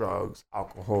drugs,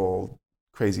 alcohol,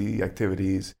 crazy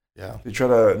activities. Yeah. They try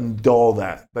to dull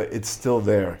that, but it's still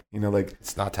there. Like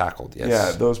it's not tackled. Yes.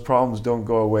 Yeah, those problems don't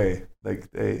go away. Like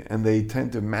they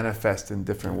tend to manifest in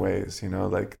different ways.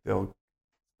 Like they'll,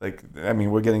 like, I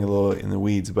mean, we're getting a little in the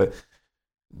weeds, but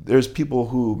there's people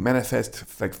who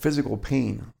manifest like physical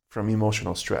pain from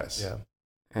emotional stress. Yeah.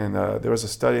 And there was a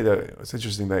study that was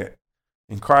interesting that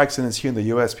in car accidents here in the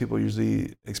U.S., people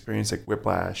usually experience like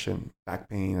whiplash and back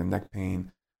pain and neck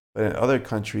pain. But in other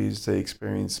countries, they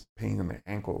experience pain in their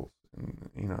ankles and,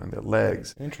 in their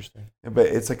legs. Interesting. But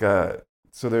it's like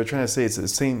so they're trying to say it's the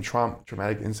same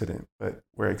traumatic incident, but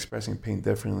we're expressing pain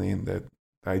differently. And the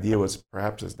idea was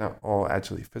perhaps it's not all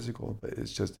actually physical, but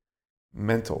it's just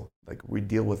mental. Like we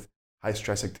deal with high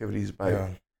stress activities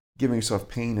by giving yourself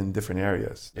pain in different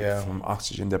areas, like from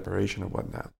oxygen deprivation and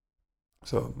whatnot.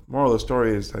 So moral of the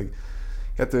story is like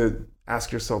you have to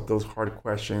ask yourself those hard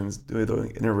questions, do the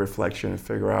inner reflection, and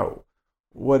figure out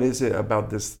what is it about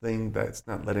this thing that's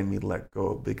not letting me let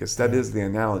go, because that is the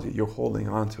analogy. You're holding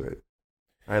on to it,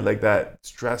 right? Like that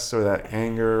stress or that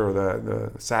anger or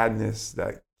the sadness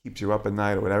that keeps you up at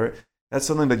night or whatever. That's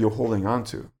something that you're holding on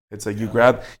to. It's like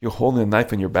you're holding a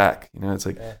knife in your back. It's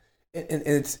like, and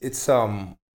it's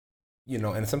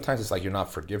and sometimes it's like you're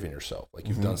not forgiving yourself. Like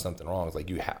you've done something wrong. It's like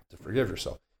you have to forgive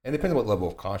yourself. And it depends on what level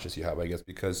of conscience you have, I guess,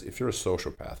 because if you're a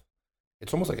sociopath,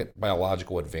 it's almost like a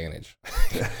biological advantage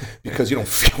because you don't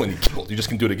feel any guilt. You just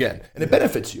can do it again. And it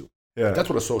benefits you. Yeah. That's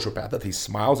what a sociopath does. He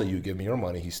smiles at you, give me your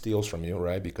money. He steals from you,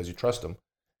 right? Because you trust him.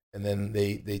 And then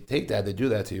they take that, they do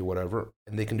that to you, whatever,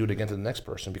 and they can do it again to the next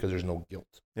person because there's no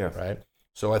guilt. Yeah. Right?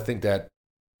 So I think that,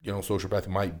 sociopath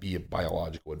might be a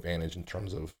biological advantage in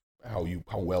terms of how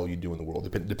well you do in the world,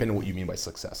 depending on what you mean by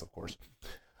success, of course.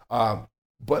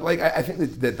 But like I think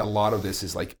that a lot of this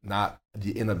is like not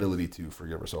the inability to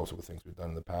forgive ourselves for the things we've done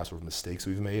in the past or mistakes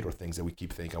we've made or things that we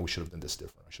keep thinking, we should have done this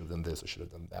different. I should have done this. I should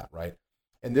have done that, right?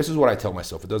 And this is what I tell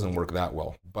myself. It doesn't work that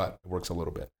well, but it works a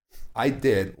little bit. I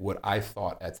did what I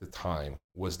thought at the time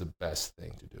was the best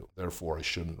thing to do. Therefore, I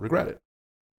shouldn't regret it,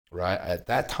 right? At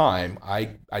that time,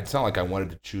 it's not like I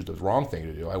wanted to choose the wrong thing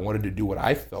to do. I wanted to do what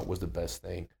I felt was the best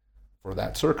thing for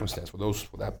that circumstance, for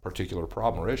that particular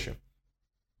problem or issue.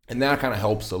 And that kind of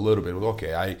helps a little bit with,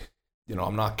 okay,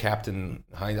 I'm not Captain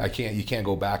Heinz. You can't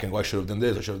go back and go, I should have done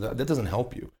this, I should have done that. That doesn't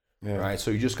help you, right?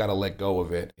 So you just got to let go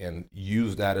of it and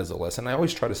use that as a lesson. I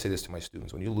always try to say this to my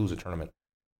students: when you lose a tournament,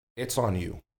 it's on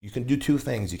you. You can do two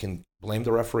things. You can blame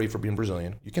the referee for being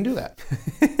Brazilian. You can do that.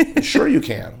 Sure you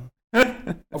can.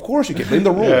 Of course you can. Blame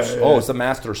the rules. Oh, it's the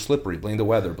master slippery. Blame the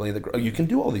weather. You can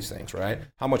do all these things, right?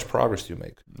 How much progress do you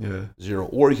make? Yeah. 0.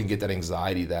 Or you can get that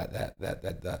anxiety, that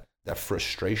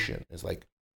frustration. Is like,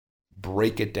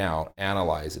 break it down,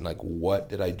 analyze it. Like, what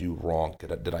did I do wrong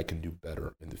that I can do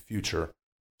better in the future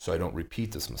so I don't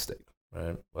repeat this mistake,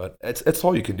 right? But it's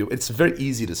all you can do. It's very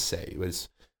easy to say, but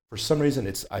for some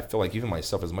reason, I feel like even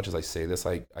myself, as much as I say this,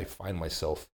 I find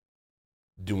myself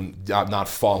not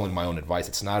following my own advice.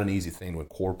 It's not an easy thing to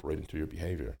incorporate into your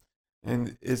behavior.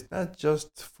 And it's not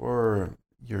just for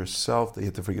yourself that you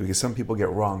have to forgive, because some people get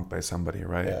wronged by somebody,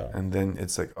 right? Yeah. And then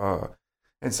it's like,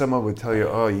 and someone would tell you,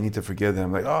 you need to forgive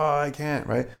them. Like, I can't,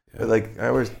 right? Yeah. But like I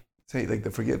always say, like,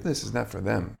 the forgiveness is not for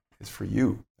them. It's for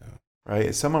you, right?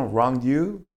 If someone wronged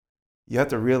you, you have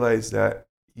to realize that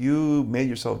you made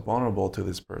yourself vulnerable to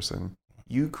this person.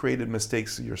 You created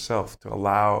mistakes yourself to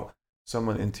allow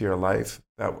someone into your life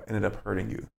that ended up hurting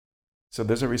you. So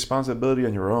there's a responsibility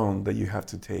on your own that you have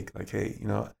to take. Like, hey,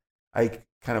 I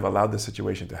kind of allowed this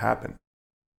situation to happen.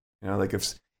 Like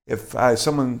if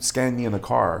someone scanned me in a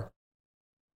car,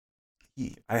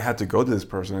 I had to go to this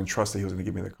person and trust that he was going to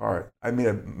give me the car. I made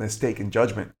a mistake in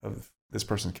judgment of this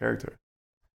person's character.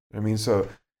 You know what I mean? So,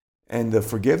 and the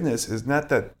forgiveness is not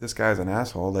that this guy's an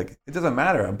asshole. Like, it doesn't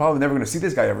matter. I'm probably never going to see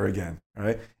this guy ever again,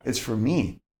 right? It's for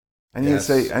me. I need to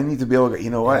say, I need to be able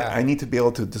to, what? I need to be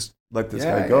able to just let this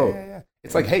guy go. Yeah.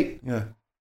 It's like hate. Yeah.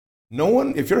 No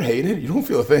one, if you're hated, you don't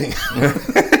feel a thing.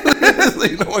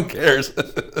 Like, no one cares.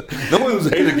 No one who's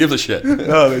hated gives a shit.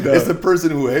 No, they don't. It's the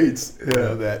person who hates.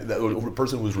 Yeah. The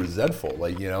person who's resentful.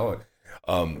 Like,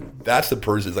 that's the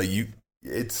person. It's like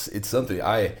it's something.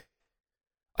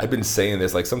 I've been saying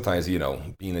this, like, sometimes,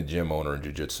 being a gym owner in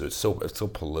jiu-jitsu, it's so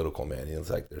political, man. It's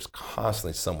like there's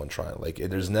constantly someone trying. Like,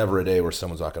 there's never a day where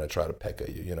someone's not going to try to peck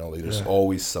at you. Like, there's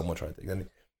always someone trying to take.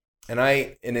 And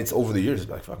it's over the years,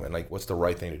 it's like, fuck, man, like, what's the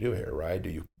right thing to do here, right?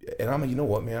 And I'm like, you know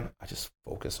what, man? I just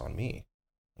focus on me.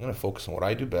 I'm going to focus on what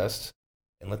I do best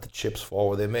and let the chips fall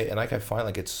where they may. And like, I find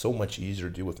like it's so much easier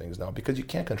to deal with things now because you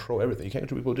can't control everything. You can't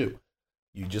control what people do.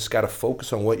 You just got to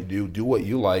focus on what you do what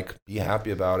you like, be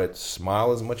happy about it,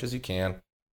 smile as much as you can,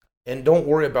 and don't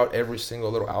worry about every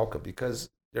single little outcome because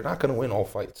they're not going to win all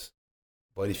fights.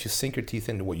 But if you sink your teeth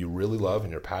into what you really love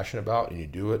and you're passionate about and you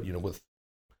do it,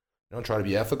 try to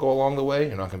be ethical along the way.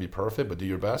 You're not going to be perfect, but do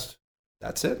your best.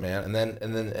 That's it, man.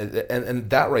 And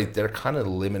that right there kind of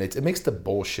eliminates, it makes the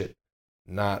bullshit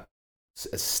not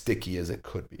as sticky as it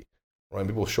could be. Right?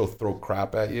 People throw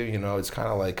crap at you, it's kind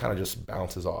of just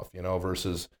bounces off,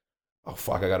 versus, oh,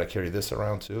 fuck, I got to carry this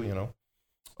around too,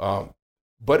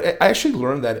 But I actually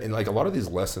learned that in like a lot of these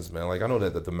lessons, man, like I know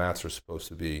that the mats are supposed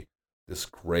to be this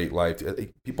great life.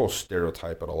 People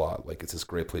stereotype it a lot. Like it's this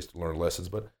great place to learn lessons,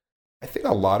 but I think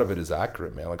a lot of it is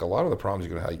accurate, man. Like a lot of the problems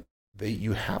you're going to have,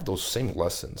 you have those same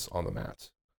lessons on the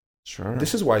mats. Sure.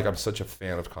 This is why I'm such a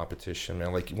fan of competition,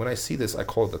 man. Like when I see this, I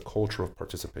call it the culture of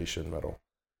participation medal.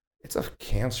 It's a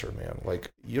cancer, man.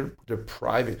 Like you're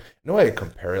depriving. No way I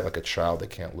compare it like a child that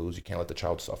can't lose. You can't let the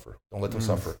child suffer. Don't let them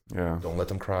suffer. Yeah. Don't let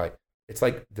them cry. It's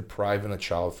like depriving a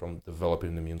child from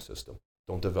developing an immune system.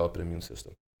 Don't develop an immune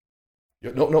system.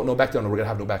 No bacteria. We're gonna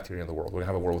have no bacteria in the world. We're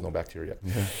gonna have a world with no bacteria.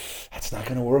 Yeah. That's not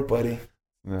gonna work, buddy.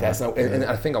 Yeah. That's not. And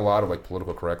I think a lot of like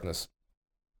political correctness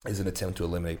is an attempt to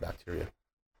eliminate bacteria.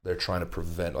 They're trying to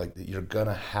prevent, like, you're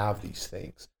gonna have these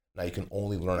things. Now you can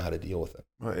only learn how to deal with it.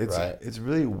 Well, right? It's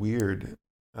really weird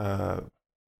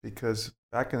because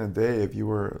back in the day, if you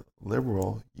were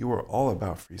liberal, you were all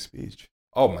about free speech.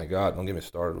 Oh my God! Don't get me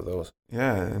started with those.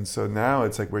 Yeah, and so now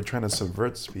it's like we're trying to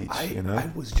subvert speech. I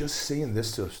was just saying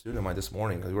this to a student of mine this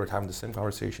morning because we were having the same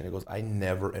conversation. He goes, "I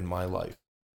never in my life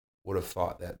would have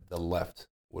thought that the left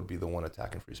would be the one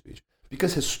attacking free speech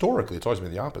because historically it's always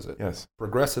been the opposite. Yes,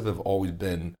 progressive have always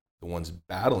been the ones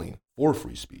battling for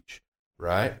free speech,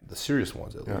 right? The serious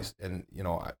ones at least. And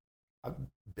I've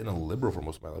been a liberal for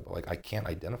most of my life, but like I can't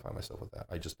identify myself with that.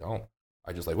 I just don't.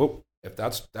 I just like, well, if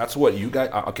that's what you guys,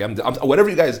 okay, I'm whatever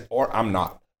you guys are, I'm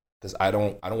not, because I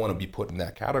don't want to be put in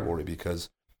that category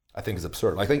because I think it's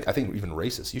absurd. I think even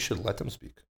racist, you should let them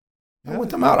speak. I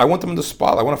want them out. I want them in the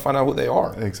spot. I want to find out who they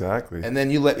are. Exactly. And then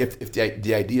you let if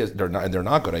the ideas they're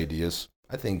not good ideas.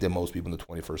 I think that most people in the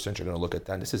 21st century are going to look at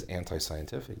that and this is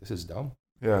anti-scientific. This is dumb.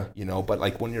 Yeah. But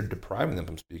like when you're depriving them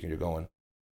from speaking, you're going,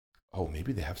 oh,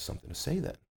 maybe they have something to say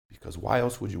then. Because why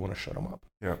else would you want to shut them up?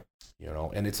 Yeah.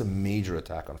 And it's a major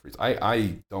attack on free.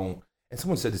 I don't. And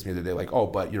someone said this to me the other day, like, oh,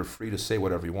 but you're free to say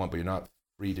whatever you want, but you're not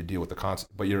free to deal with the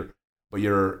but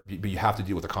you have to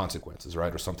deal with the consequences,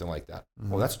 right, or something like that. Mm-hmm.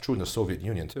 Well, that's true in the Soviet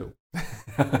Union too,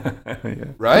 yeah.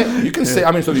 Right? You can say,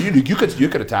 I mean, so you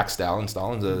could attack Stalin.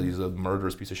 He's a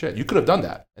murderous piece of shit. You could have done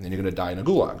that, and then you're going to die in a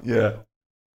gulag. Yeah.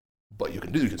 But you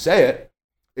can say it.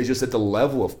 It's just that the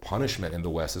level of punishment in the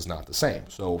West is not the same.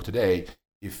 So today,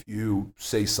 if you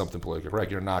say something politically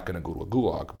correct, you're not going to go to a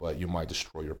gulag, but you might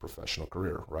destroy your professional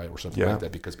career, right? Or something like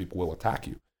that because people will attack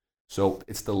you. So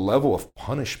it's the level of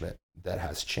punishment that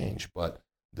has changed. But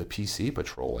the PC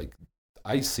patrol, like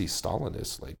I see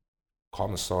Stalinists, like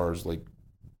commissars,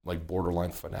 like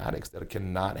borderline fanatics that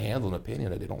cannot handle an opinion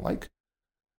that they don't like.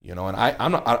 And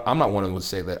I'm not one of them who would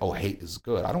say that, oh, hate is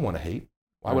good. I don't want to hate.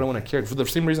 Why would I want to carry? For the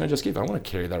same reason I just gave. I don't want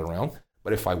to carry that around.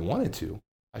 But if I wanted to,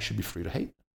 I should be free to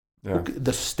hate. Yeah.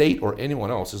 The state or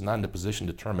anyone else is not in a position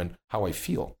to determine how I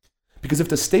feel. Because if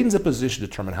the state is in a position to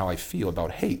determine how I feel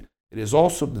about hate, it is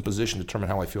also in the position to determine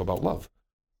how I feel about love.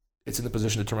 It's in the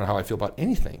position to determine how I feel about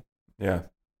anything. Yeah.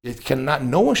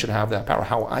 No one should have that power.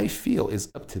 How I feel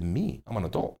is up to me. I'm an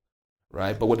adult,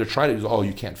 right? But what they're trying to do is, oh,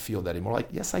 you can't feel that anymore. Like,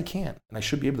 yes, I can. And I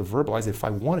should be able to verbalize it if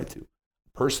I wanted to.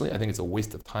 Personally, I think it's a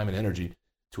waste of time and energy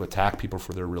to attack people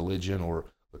for their religion or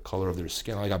the color of their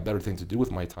skin. I got better things to do with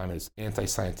my time, and it's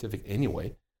anti-scientific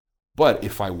anyway. But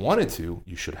if I wanted to,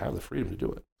 you should have the freedom to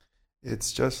do it.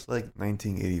 It's just like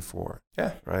 1984,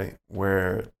 yeah, right?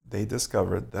 Where they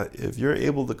discovered that if you're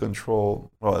able to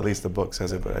control, well, at least the book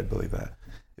says it, but I believe that,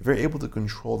 if you're able to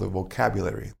control the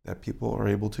vocabulary that people are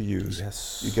able to use,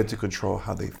 yes, you get to control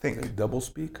how they think. Like double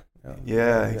speak.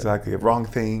 Yeah, exactly. Wrong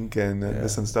think and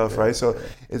this and stuff, right? So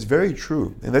it's very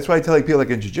true. And that's why I tell people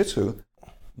like in jiu-jitsu,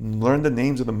 learn the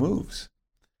names of the moves.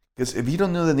 Because if you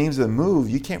don't know the names of the move,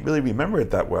 you can't really remember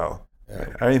it that well. Yeah.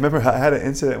 I remember I had an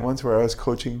incident once where I was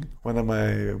coaching one of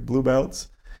my blue belts,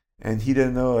 and he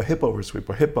didn't know a hip over sweep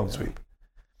or hip bump sweep.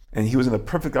 And he was in a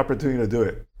perfect opportunity to do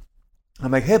it.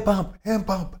 I'm like, hip bump. And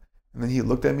then he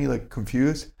looked at me like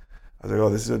confused. I was like, oh,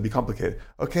 this is going to be complicated.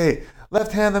 Okay,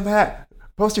 left hand on the mat.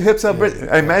 post your hips up.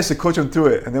 I managed to coach him through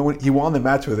it, and then when he won the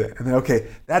match with it, and then okay,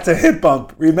 that's a hip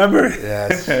bump. Remember?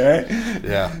 Yes. Right?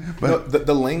 Yeah. But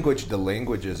the language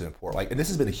is important. Like, and this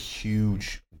has been a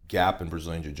huge gap in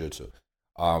Brazilian Jiu-Jitsu.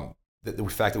 The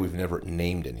fact that we've never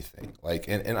named anything. Like,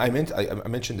 and I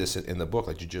mentioned this in the book.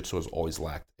 Like, Jiu-Jitsu has always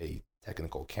lacked a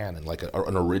technical canon, like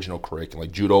an original curriculum.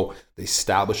 Like judo, they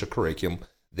establish a curriculum.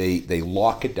 They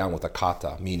lock it down with a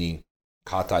kata, meaning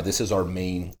kata, this is our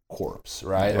main corpse,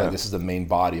 right? Yeah. Like, this is the main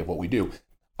body of what we do.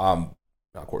 Not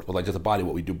corpse, but like just the body of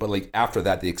what we do. But like after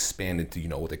that, they expand into,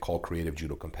 what they call creative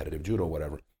judo, competitive judo,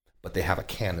 whatever. But they have a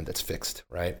canon that's fixed,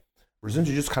 right? Brazilian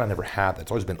Jiu-Jitsu kind of never had that.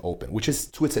 It's always been open, which is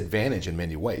to its advantage in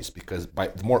many ways, because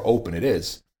the more open it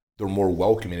is, the more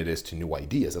welcoming it is to new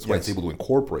ideas. That's why it's able to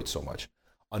incorporate so much.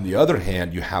 On the other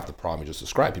hand, you have the problem you just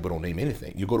described. People don't name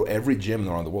anything. You go to every gym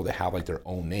around the world, they have like their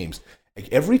own names. Like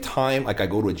every time like I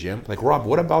go to a gym, like, Rob,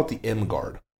 what about the M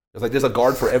guard? There's a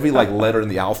guard for every like letter in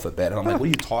the alphabet. And I'm like, what are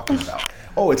you talking about?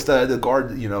 Oh, it's the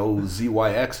guard,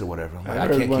 ZYX or whatever. I'm like, I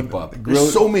can't keep up.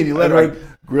 There's so many letters.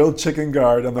 Grilled chicken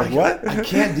guard. I'm like, what? I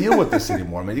can't deal with this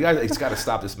anymore. Man, you guys, it's got to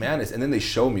stop this madness. And then they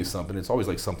show me something. It's always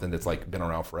like something that's like been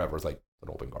around forever. It's like an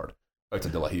open guard. Or it's a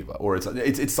De La Riva. Or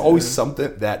it's always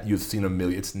something that you've seen a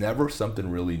million. It's never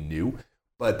something really new,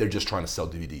 but they're just trying to sell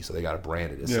DVDs. So they got to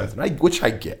brand it as something, which I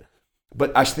get.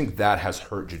 But I think that has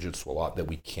hurt Jiu-Jitsu a lot, that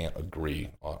we can't agree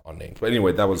on names. But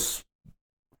anyway, that was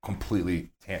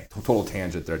completely total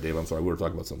tangent there, Dave. I'm sorry. We were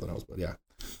talking about something else, but yeah.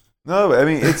 No, I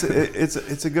mean,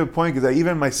 it's a good point, because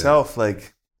even myself,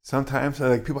 like, sometimes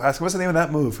like people ask, what's the name of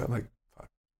that move? I'm like, fuck.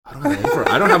 I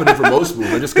don't have a name for most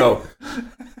moves. I just go.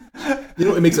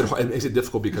 It makes it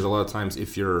difficult, because a lot of times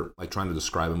if you're like trying to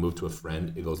describe a move to a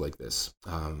friend, it goes like this.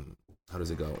 How does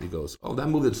it go? He goes, oh, that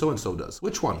move that so-and-so does.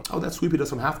 Which one? Oh, that sweep he does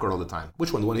from half guard all the time.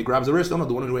 Which one? The one he grabs the wrist? Oh, no,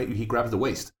 the one he grabs the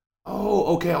waist.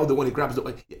 Oh, okay. Oh, the one he grabs the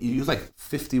waist. You use like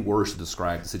 50 words to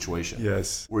describe the situation.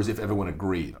 Yes. Whereas if everyone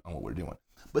agreed on what we're doing.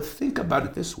 But think about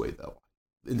it this way, though.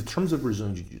 In the terms of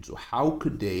Brazilian Jiu-Jitsu, how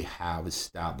could they have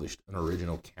established an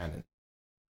original canon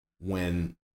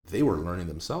when they were learning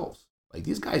themselves? Like,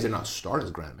 these guys are not started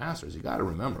as grandmasters. You got to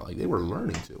remember, like, they were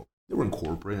learning to. They were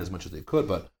incorporating as much as they could,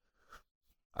 but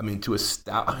I mean,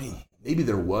 maybe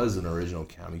there was an original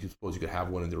canon. You suppose you could have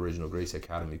one in the original Gracie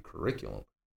Academy curriculum,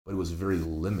 but it was very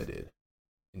limited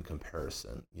in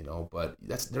comparison, But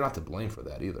they're not to blame for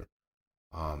that either.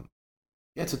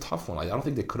 It's a tough one. Like, I don't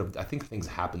think they could have. I think things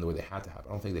happened the way they had to happen.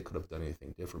 I don't think they could have done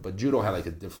anything different. But judo had like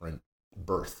a different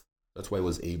birth. That's why it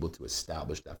was able to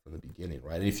establish that from the beginning,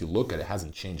 right? And if you look at it, it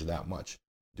hasn't changed that much.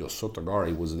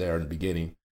 Sotogari was there in the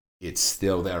beginning. It's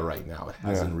still there right now. It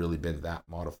hasn't really been that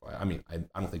modified. I mean, I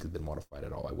don't think it's been modified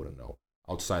at all. I wouldn't know,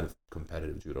 outside of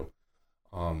competitive judo.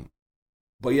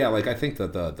 But yeah, like, I think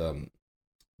that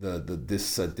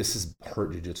this has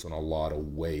hurt jiu-jitsu in a lot of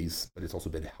ways, but it's also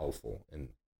been helpful, and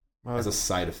as a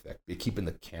side effect, keeping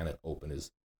the canon open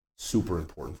is super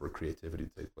important for creativity to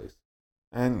take place.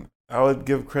 And I would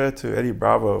give credit to Eddie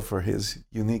Bravo for his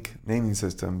unique naming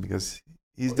system, because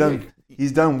he's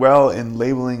done well in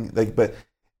labeling, like, but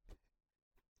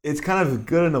it's kind of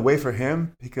good in a way for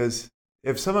him, because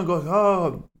if someone goes,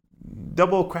 oh,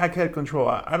 double crackhead control,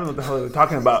 I don't know what the hell they're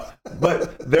talking about,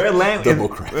 but their language. Double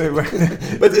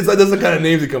crackhead. But it's like, that's the kind of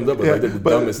names that comes up with, like the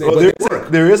dumbest name.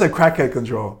 But there is a crackhead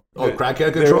control. Oh,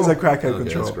 crackhead control? There is a crackhead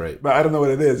control. That's great. But I don't know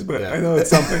what it is, but I know it's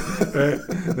something. Right?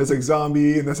 There's like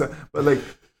zombie, and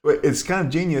but it's kind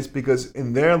of genius, because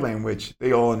in their language,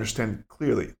 they all understand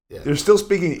clearly. Yeah. They're still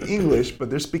speaking English,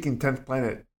 but they're speaking 10th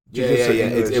Planet. Yeah.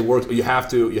 It works. You have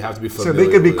to be familiar. So they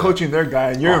could be coaching their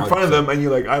guy, and you're in front of them, and you're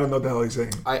like, I don't know what the hell he's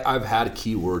saying. I've had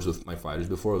keywords with my fighters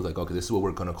before. I was like, okay, this is what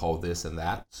we're going to call this and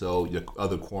that, so the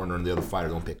other corner and the other fighter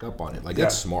don't pick up on it. Like,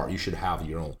 that's smart. You should have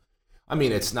your own. I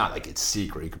mean, it's not like it's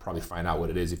secret. You could probably find out what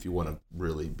it is if you want to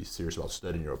really be serious about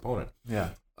studying your opponent. Yeah.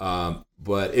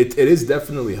 But it is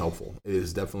definitely helpful. It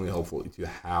is definitely helpful to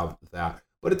have that.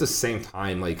 But at the same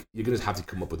time, like, you're going to have to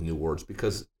come up with new words,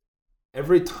 because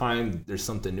every time there's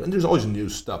something new, and there's always new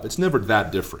stuff. It's never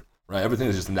that different, right? Everything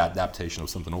is just an adaptation of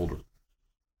something older.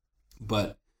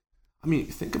 But, I mean,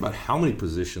 think about how many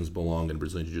positions belong in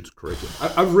Brazilian Jiu-Jitsu curriculum.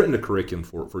 I've written a curriculum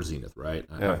for Zenith, right?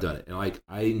 I've done it. And, like,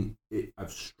 I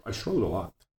struggled a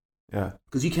lot. Yeah.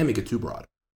 Because you can't make it too broad.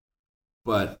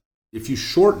 But if you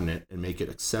shorten it and make it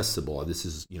accessible, this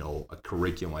is, a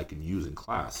curriculum I can use in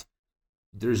class,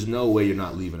 there's no way you're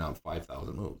not leaving out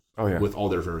 5,000 moves with all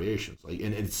their variations. Like,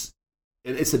 and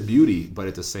it's a beauty, but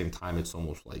at the same time, it's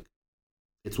almost like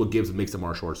it's what makes the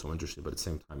martial arts so interesting. But at the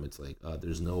same time, it's like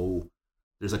there's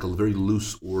like a very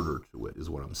loose order to it, is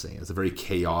what I'm saying. It's a very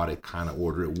chaotic kind of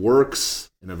order. It works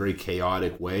in a very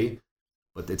chaotic way,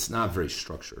 but it's not very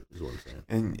structured, is what I'm saying.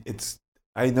 And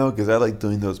I know because I like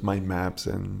doing those mind maps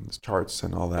and charts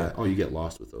and all that. Yeah. Oh, you get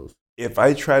lost with those. If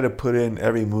I try to put in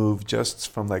every move just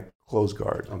from like close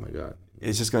guard, Oh my God.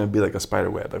 it's just going to be like a spider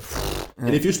web. Like,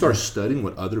 And if you start studying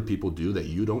what other people do that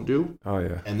you don't do, oh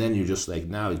yeah, and then you just like,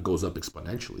 now it goes up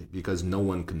exponentially because no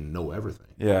one can know everything.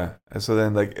 yeah. And so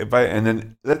then like and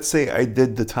then let's say I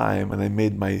did the time and I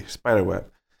made my spider web.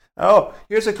 Oh,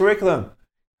 here's a curriculum.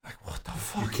 Like, what the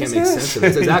fuck? You can't is make this? sense of it.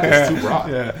 It's exactly it's too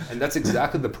broad. Yeah. And that's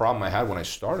exactly the problem I had when I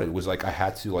started. Was like I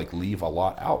had to like leave a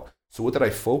lot out. So what did I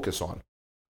focus on?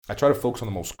 I try to focus on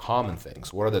the most common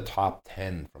things. What are the top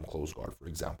 10 from close guard, for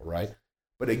example, right?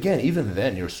 But again, even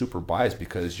then, you're super biased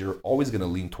because you're always going to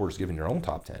lean towards giving your own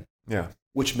top 10. Yeah.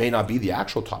 Which may not be the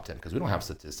actual top 10 because we don't have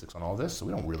statistics on all this, so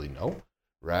we don't really know,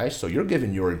 right? So you're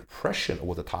giving your impression of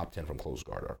what the top 10 from close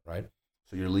guard are, right?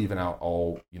 So you're leaving out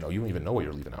all, you don't even know what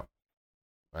you're leaving out,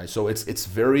 right? So it's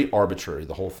very arbitrary,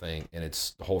 the whole thing, and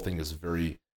the whole thing is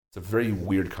it's a very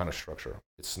weird kind of structure.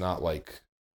 It's not like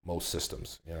most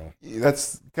systems,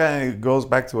 That's kind of goes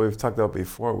back to what we've talked about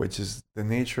before, which is the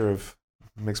nature of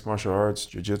mixed martial arts,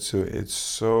 jiu-jitsu. It's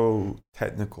so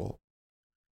technical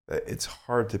that it's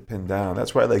hard to pin down.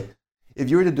 That's why, like, if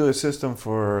you were to do a system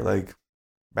for like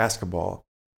basketball,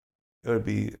 it would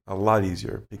be a lot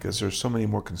easier because there's so many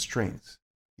more constraints.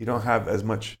 You don't have as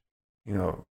much,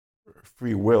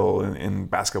 free will in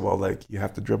basketball. Like, you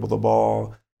have to dribble the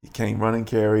ball, you can't run and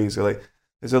carry. So like,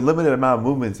 there's a limited amount of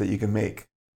movements that you can make.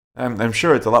 I'm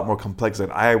sure it's a lot more complex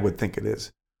than I would think it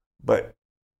is, but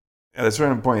at a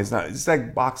certain point, it's not. It's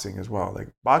like boxing as well. Like,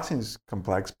 boxing is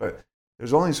complex, but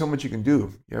there's only so much you can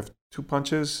do. You have 2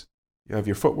 punches, you have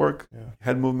your footwork,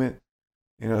 head movement,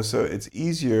 so it's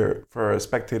easier for a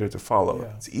spectator to follow.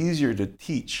 Yeah. It's easier to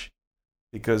teach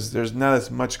because there's not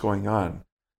as much going on.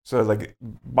 So like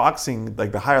boxing,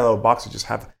 like the higher level boxers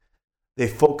they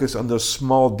focus on those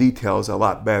small details a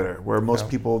lot better, where most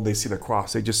people, they see the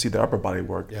cross, they just see the upper body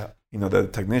work. Yeah. The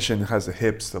technician has the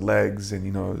hips, the legs, and,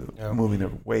 moving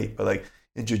the weight. But like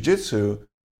in jiu-jitsu,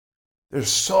 there's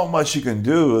so much you can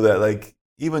do that like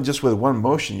even just with one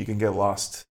motion, you can get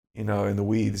lost, in the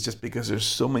weeds just because there's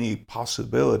so many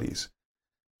possibilities.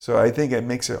 So I think it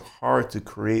makes it hard to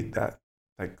create that,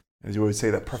 like, as you would say,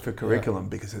 that perfect curriculum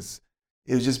because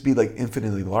it would just be like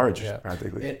infinitely large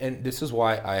practically. And this is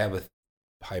why I have a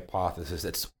hypothesis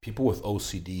that people with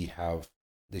OCD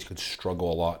they could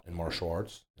struggle a lot in martial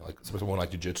arts, like especially one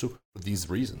like jiu-jitsu, for these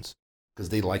reasons, because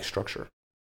they like structure.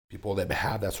 People that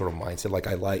have that sort of mindset, like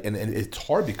I like, and it's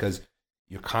hard because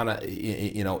you're kind of,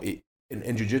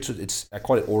 in jiu-jitsu, I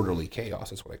call it orderly chaos.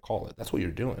 That's what I call it. That's what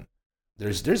you're doing.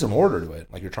 There's an order to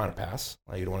it. Like, you're trying to pass.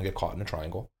 Like, you don't want to get caught in a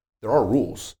triangle. There are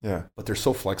rules, but they're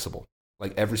so flexible.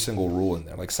 Like, every single rule in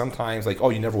there. Like, sometimes, like, oh,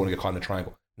 you never want to get caught in a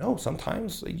triangle. No,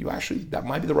 sometimes like, that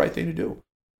might be the right thing to do.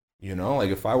 Like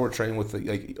if I were training with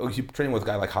you're training with a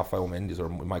guy like Rafael Mendes or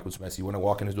Michael Smith, you want to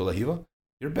walk into La Hiva,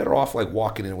 you're better off like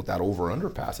walking in with that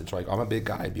over-under passage. Like, I'm a big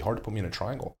guy, it'd be hard to put me in a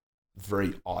triangle.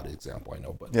 Very odd example, I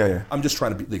know, but I'm just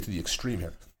trying to be like to the extreme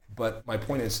here. But my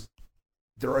point is,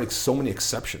 there are like so many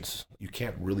exceptions. You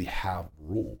can't really have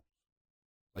rules.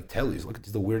 Like Telly's, look,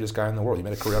 he's the weirdest guy in the world. He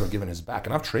made a career out of giving his back,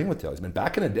 and I've trained with Telly's. I mean,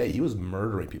 back in the day, he was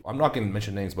murdering people. I'm not going to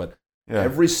mention names, but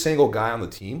every single guy on the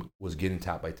team was getting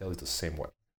tapped by Telly's the same way.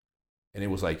 And it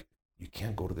was like, you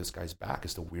can't go to this guy's back.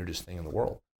 It's the weirdest thing in the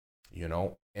world,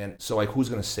 And so, like, who's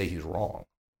going to say he's wrong?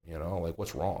 Like,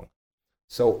 what's wrong?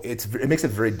 So it makes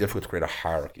it very difficult to create a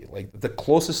hierarchy. Like, the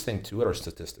closest thing to it are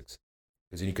statistics,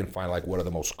 because then you can find like what are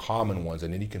the most common ones,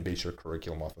 and then you can base your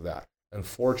curriculum off of that.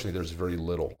 Unfortunately, there's very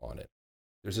little on it.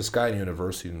 There's this guy in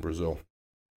university in Brazil.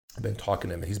 I've been talking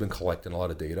to him, and he's been collecting a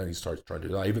lot of data, and he starts trying to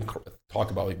do that. I even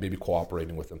talk about like maybe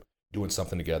cooperating with him, doing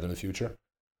something together in the future.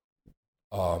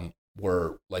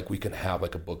 Where like we can have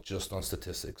like a book just on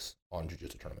statistics on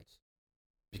jiu-jitsu tournaments,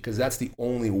 because that's the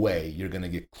only way you're going to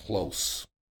get close,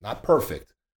 not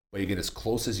perfect, but you get as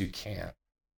close as you can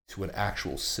to an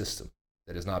actual system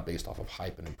that is not based off of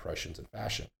hype and impressions and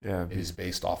fashion. Yeah, it is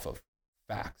based off of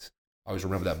facts. I always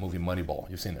remember that movie Moneyball.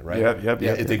 You've seen it, right? Yep.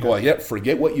 They go like,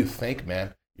 forget what you think,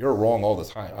 man. You're wrong all the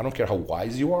time. I don't care how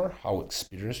wise you are, how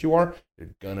experienced you are, you're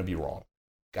gonna be wrong.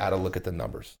 Gotta look at the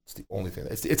numbers. It's the only thing.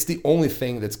 It's the only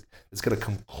thing that's gonna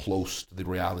come close to the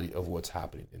reality of what's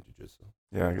happening in jiu-jitsu.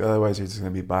 Yeah, otherwise you're just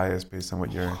gonna be biased based on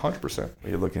what you're 100%. What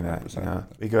you're looking at.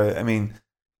 Because I mean,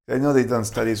 I know they've done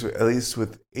studies at least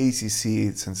with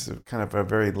ACC, since it's kind of a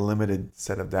very limited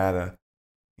set of data.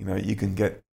 You can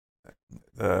get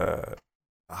the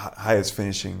highest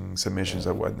finishing submissions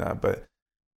or whatnot, but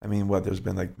I mean, there's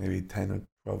been like maybe 10 or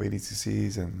 12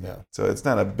 ADCCs, and Yeah. so it's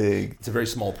not a big. It's a very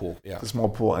small pool. Yeah. It's a small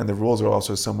pool, and the rules are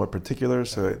also somewhat particular,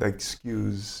 so it like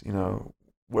skews,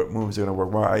 what moves are going to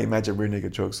work. Well, I imagine rear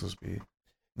naked chokes will be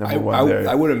number one there.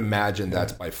 I would imagine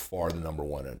that's by far the number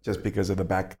one. Just because of the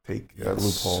back take Yes.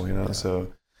 loophole, Yeah.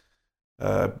 So,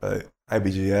 but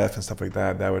IBGF and stuff like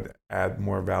that would add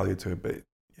more value to it. But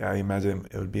yeah, I imagine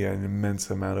it would be an immense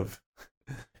amount of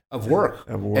work.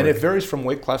 And it varies from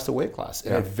weight class to weight class.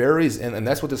 And Yeah. it varies, and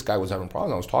that's what this guy was having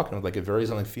problems. I was talking about, like, it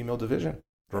varies on like female division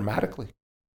dramatically.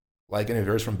 Like, and it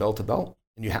varies from belt to belt.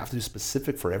 And you have to do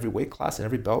specific for every weight class and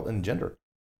every belt and gender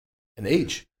and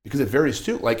age, because it varies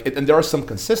too. Like, and there are some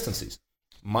consistencies.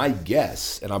 My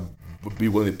guess, and I would be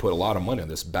willing to put a lot of money on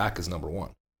this, back is number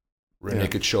one. Rear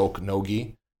naked choke, no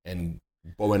gi, and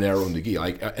bow and arrow in the gi,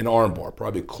 like an arm bar,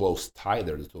 probably close tie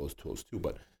there to those two.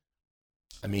 But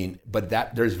I mean, but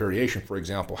that there's variation. For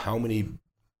example, how many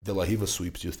De La Riva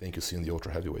sweeps do you think you see in the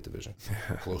ultra heavyweight division?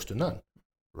 Close to none,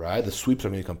 right? The sweeps are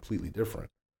going to be completely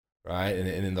different, right? And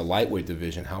in the lightweight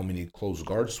division, how many closed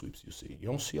guard sweeps do you see? You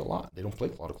don't see a lot. They don't play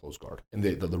a lot of closed guard. And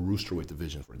the roosterweight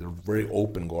division, they're very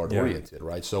open guard oriented,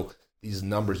 right? So these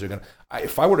numbers are going to,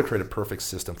 if I were to create a perfect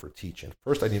system for teaching,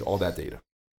 first I need all that data,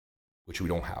 which we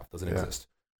don't have, doesn't exist.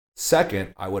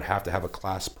 Second, I would have to have a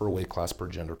class per weight class, per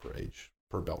gender, per age,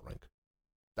 per belt rank.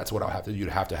 That's what I would have to do. You'd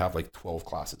have to have like 12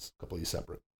 classes, completely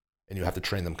separate. And you have to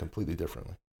train them completely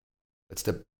differently.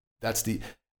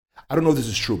 I don't know if this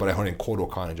is true, but I heard in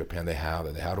Kodokan in Japan, they have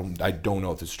it. I don't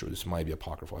know if this is true. This might be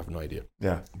apocryphal. I have no idea.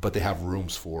 Yeah. But they have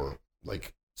rooms for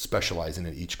like specializing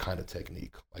in each kind of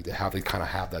technique. Like they kind of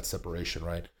have that separation,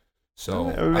 right? So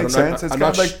it makes sense. It's kind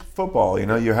of like football.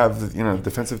 You have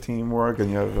defensive teamwork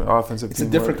and you have offensive teamwork. It's a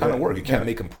different kind of work. You can't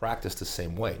make them practice the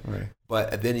same way. Right.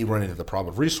 But then you run into the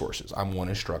problem of resources. I'm one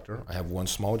instructor. I have one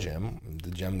small gym.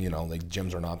 The gym, like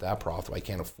gyms are not that profitable. I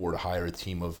can't afford to hire a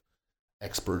team of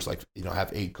experts, like,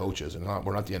 have 8 coaches, and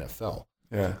we're not the NFL.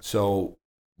 Yeah. So,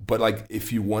 but like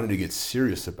if you wanted to get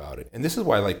serious about it, and this is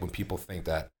why, like, when people think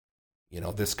that,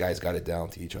 this guy's got it down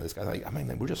to each other, this guy's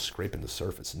like, we're just scraping the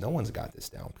surface. No one's got this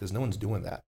down because no one's doing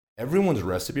that. Everyone's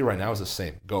recipe right now is the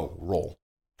same: go, roll,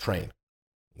 train,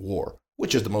 war,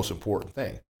 which is the most important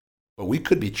thing. But we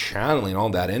could be channeling all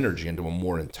that energy into a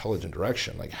more intelligent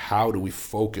direction. Like, how do we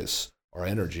focus our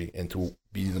energy into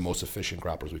being the most efficient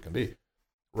grapplers we can be?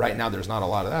 Right now, there's not a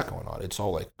lot of that going on. It's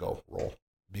all like, go, roll.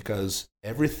 Because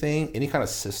everything, any kind of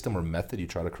system or method you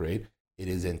try to create, it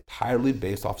is entirely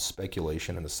based off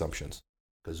speculation and assumptions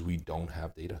because we don't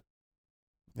have data.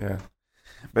 Yeah.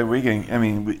 But you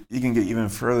can get even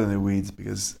further in the weeds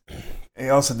because it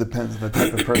also depends on the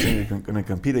type of person you're going to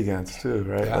compete against too,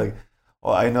 right? Yeah.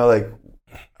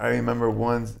 I remember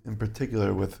one in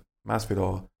particular with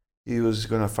Masvidal. He was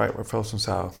going to fight Rafael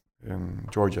Sunsao in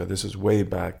Georgia. This is way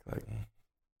back,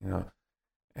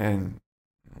 and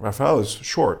Rafael is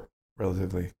short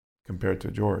relatively compared to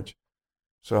George.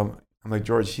 So I'm like,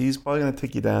 George, he's probably going to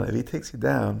take you down. If he takes you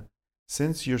down,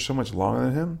 since you're so much longer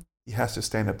than him, he has to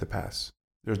stand up to pass.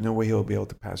 There's no way he'll be able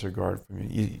to pass or guard from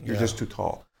you. You're just too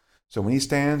tall. So when he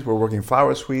stands, we're working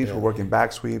flower sweeps, we're working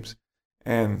back sweeps,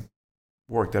 and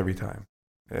worked every time.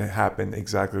 It happened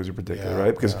exactly as you predicted,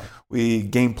 right? Because we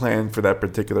game planned for that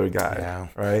particular guy,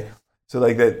 right? So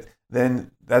like that,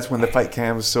 then that's when the fight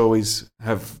camps always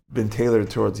have been tailored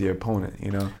towards the opponent,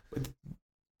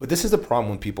 But this is the problem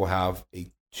when people have a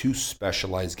too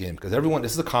specialized game, because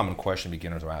this is a common question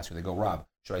beginners are asking. They go, Rob,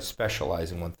 should I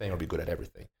specialize in one thing or be good at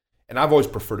everything? And I've always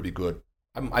preferred to be good.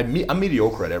 I'm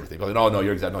mediocre at everything. Like, no,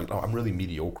 you're exactly. No, I'm really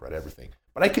mediocre at everything.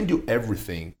 But I can do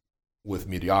everything with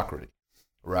mediocrity,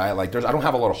 right? Like I don't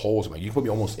have a lot of holes in me. You can put me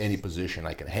almost any position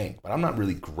I can hang, but I'm not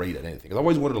really great at anything. I've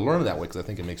always wanted to learn that way because I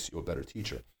think it makes you a better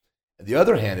teacher. On the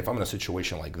other hand, if I'm in a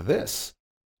situation like this,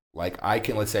 like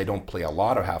let's say I don't play a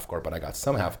lot of half guard, but I got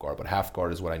some half guard, but half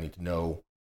guard is what I need to know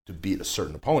to beat a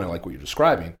certain opponent, like what you're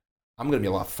describing. I'm going to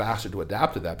be a lot faster to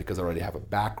adapt to that because I already have a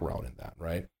background in that,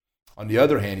 right? On the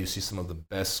other hand, you see some of the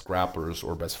best grapplers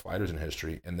or best fighters in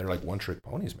history, and they're like one-trick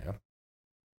ponies, man.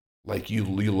 Like you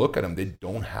look at them, they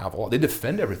don't have they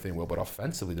defend everything well, but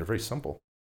offensively, they're very simple.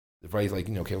 They're very like,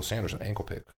 Cael Sanders, an ankle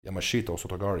pick, Yamashito,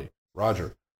 Sotogari,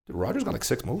 Roger. Dude, Roger's got like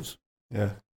 6 moves.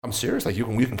 Yeah. I'm serious. Like you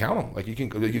can count them. Like you can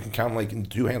count them like in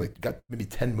 2 hands. Like got maybe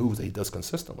 10 moves that he does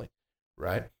consistently,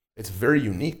 right? It's very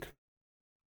unique.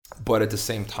 But at the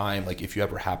same time, like if you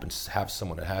ever happen to have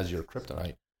someone that has your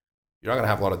kryptonite, you're not gonna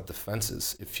have a lot of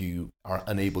defenses if you are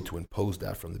unable to impose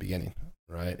that from the beginning,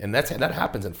 right? And that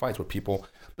happens in fights where people.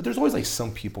 But there's always like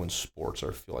some people in sports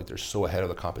that feel like they're so ahead of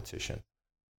the competition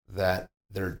that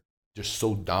they're just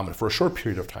so dominant for a short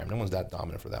period of time. No one's that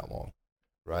dominant for that long,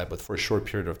 right? But for a short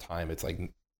period of time, it's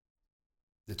like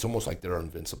it's almost like they're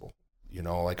invincible.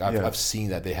 Like I've seen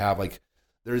that they have like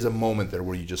there is a moment there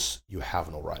where you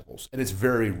have no rivals, and it's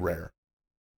very rare.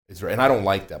 And I don't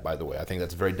like that, by the way. I think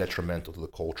that's very detrimental to the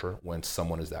culture when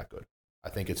someone is that good. I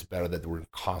think it's better that we're in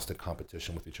constant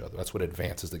competition with each other. That's what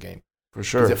advances the game. For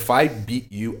sure. Because if I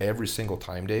beat you every single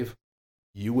time, Dave,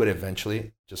 you would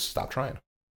eventually just stop trying.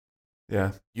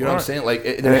 Yeah. You know what I'm saying? Like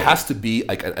there has to be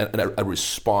like a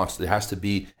response. There has to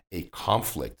be a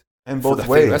conflict. In both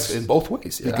ways. In both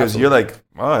ways. Yeah, because you're like,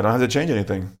 oh, I don't have to change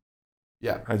anything.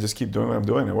 Yeah. I just keep doing what I'm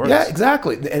doing. It works. Yeah,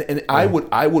 exactly. And I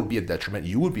would be a detriment.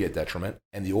 You would be a detriment.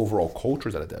 And the overall culture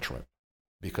is at a detriment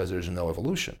because there's no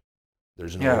evolution.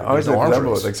 There's no I always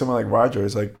example like someone like Roger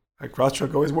is like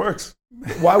cross-track always works.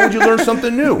 Why would you learn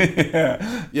something new?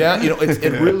 Yeah.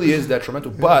 It really is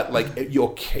detrimental. But like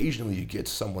occasionally you get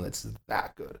someone that's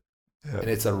that good. Yeah. And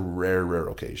it's a rare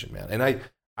occasion, man. And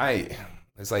I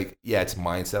it's like, yeah, it's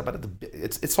mindset, but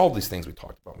it's all these things we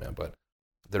talked about, man. But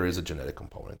there is a genetic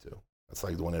component too. It's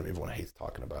like the one everyone hates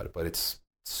talking about it, but it's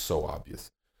so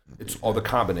obvious. It's all the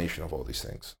combination of all these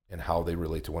things and how they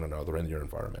relate to one another in your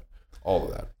environment. All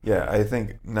of that. Yeah, I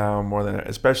think now more than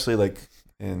especially like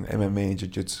in MMA and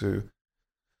jiu-jitsu,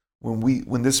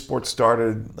 when this sport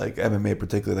started, like MMA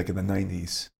particularly like in the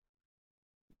 90s,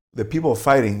 the people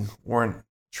fighting weren't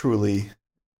truly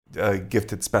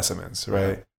gifted specimens,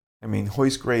 right? Yeah. I mean,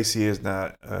 Hoist Gracie is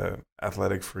not an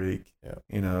athletic freak.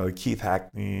 Yeah. Keith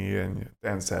Hackney and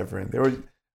Dan Severn,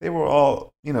 they were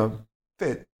all,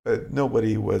 fit, but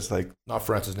nobody was like... Not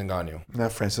Francis Ngannou.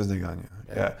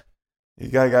 Yeah. You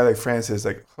got a guy like Francis,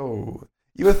 like,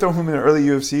 you would throw him in the early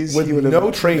UFCs. With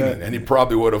no training, and he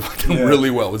probably would have done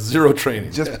really well with zero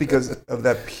training. Just because of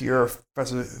that pure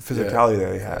physicality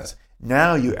that he has. Yeah.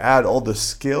 Now you add all the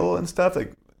skill and stuff,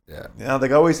 like,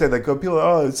 like I always say, like people,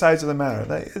 the size doesn't matter.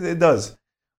 Like, it does.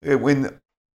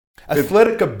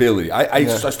 Athletic ability. I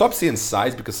stopped seeing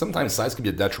size because sometimes size can be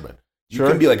a detriment. You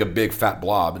can be like a big fat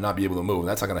blob and not be able to move, and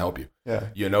that's not going to help you. Yeah.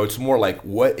 It's more like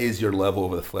what is your level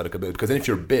of athletic ability? Because then if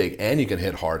you're big and you can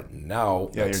hit hard, now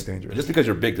you're dangerous. Just because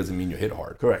you're big doesn't mean you hit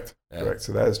hard. Correct.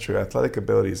 So that is true. Athletic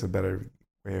ability is a better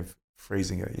way of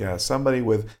phrasing it. Yeah, somebody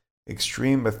with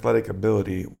extreme athletic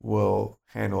ability will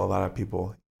handle a lot of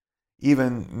people,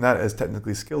 even not as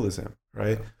technically skilled as him,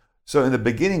 right? Yeah. So in the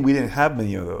beginning, we didn't have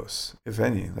many of those, if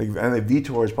any. Like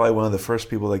Vitor is probably one of the first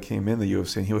people that came in the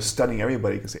UFC, and he was stunning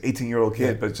everybody because an 18-year-old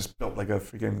kid, but just built like a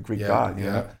freaking Greek god, you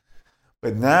know?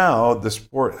 But now the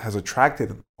sport has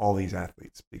attracted all these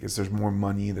athletes because there's more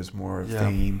money, there's more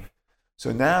fame.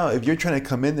 So now if you're trying to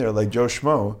come in there like Joe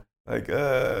Schmo, like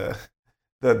the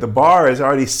bar is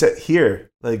already set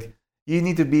here. Like you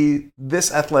need to be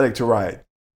this athletic to ride,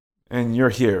 and you're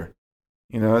here.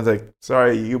 It's like,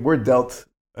 sorry, we're dealt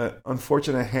an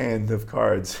unfortunate hand of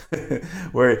cards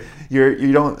where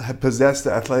you don't possess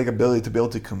the athletic ability to be able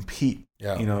to compete.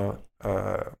 And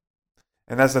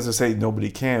that's not to say nobody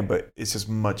can, but it's just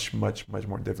much, much, much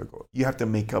more difficult. You have to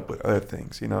make up with other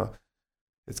things.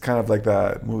 It's kind of like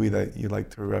that movie that you like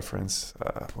to reference.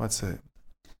 What's it?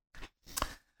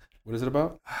 What is it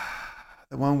about?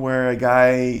 The one where a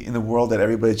guy in the world that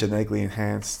everybody's genetically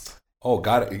enhanced. Oh,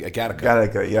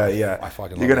 Gattaca. Yeah. I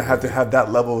fucking love You're going to have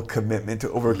that level of commitment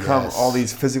to overcome all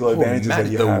these physical advantages that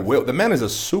you have. The man is a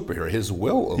superhero. His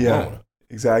will alone. Yeah,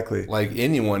 exactly. Like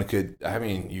anyone could,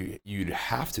 you'd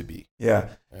have to be. Yeah.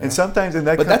 And sometimes in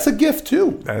that But that's a gift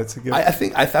too. That's a gift.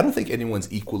 I don't think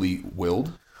anyone's equally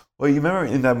willed. Well, you remember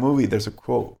in that movie, there's a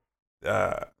quote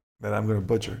that I'm going to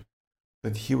butcher.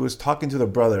 But he was talking to the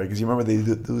brother, because you remember they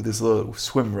do this little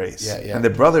swim race. Yeah. And the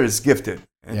brother is gifted.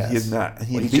 And he is not. And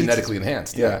he's genetically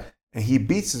enhanced. Yeah. And he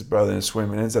beats his brother in a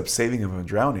swim and ends up saving him from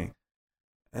drowning.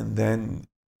 And then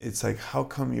it's like, how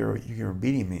come you're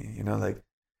beating me? Like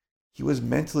he was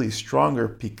mentally stronger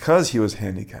because he was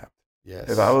handicapped.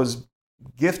 Yes. If I was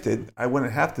gifted, I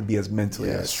wouldn't have to be as mentally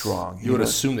as strong. You would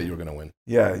assume that you were going to win.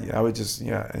 Yeah, I would just,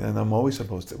 and I'm always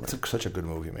supposed to win. It's such a good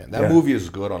movie, man. That movie is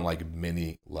good on like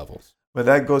many levels. But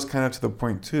that goes kind of to the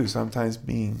point too. Sometimes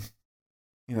being,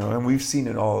 and we've seen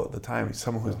it all the time.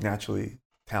 Someone who's naturally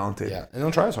talented. Yeah, and they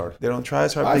don't try as hard. They don't try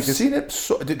as hard. I've seen it.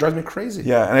 It drives me crazy.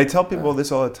 Yeah, and I tell people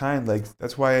this all the time. Like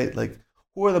that's why,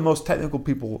 who are the most technical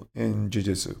people in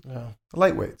jiu-jitsu? Yeah, the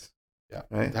lightweights. Yeah,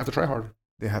 right. They have to try harder.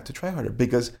 They have to try harder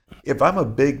because if I'm a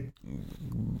big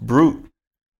brute,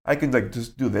 I can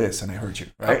just do this and I hurt you,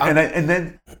 right? And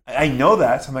then I know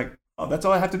that, so I'm like, oh, that's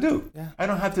all I have to do. Yeah. I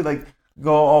don't have to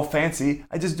go all fancy.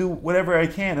 I just do whatever I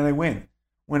can and I win.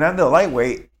 When I'm the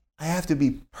lightweight, I have to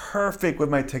be perfect with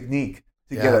my technique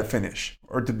to get a finish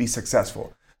or to be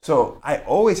successful. So I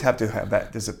always have to have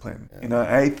that discipline.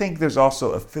 I think there's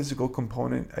also a physical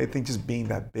component. I think just being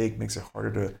that big makes it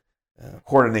harder to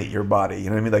coordinate your body. You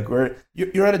know what I mean? Like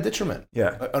you're at a detriment.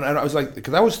 Yeah. And I was like,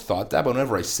 because I always thought that, but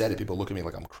whenever I said it, people look at me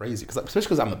like I'm crazy. Especially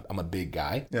because I'm a big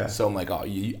guy. Yeah. So I'm like,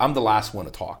 I'm the last one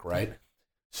to talk, right?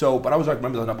 So, but I was like,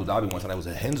 remember I was in Abu Dhabi once, and I was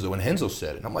at Henzo, and Henzo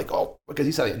said it, and I'm like, because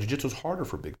he said jiu-jitsu is harder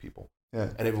for big people. Yeah.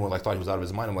 And everyone like thought he was out of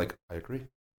his mind. I'm like, I agree.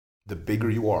 The bigger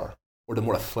you are, or the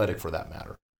more athletic for that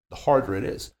matter, the harder it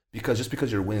is. Because just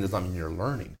because you're winning does not mean you're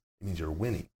learning. It means you're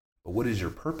winning. But what is your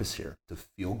purpose here? To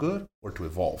feel good or to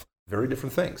evolve? Very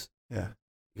different things. Yeah.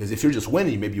 Because if you're just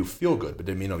winning, maybe you feel good, but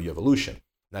then you evolution.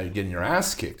 Now you're getting your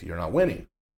ass kicked. You're not winning,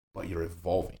 but you're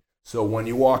evolving. So when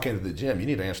you walk into the gym, you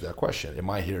need to answer that question. Am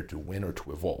I here to win or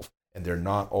to evolve? And they're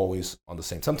not always on the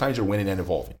same. Sometimes you're winning and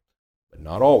evolving, but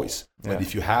not always. Yeah. But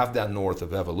if you have that north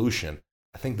of evolution,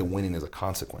 I think the winning is a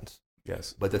consequence.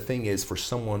 Yes. But the thing is, for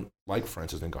someone like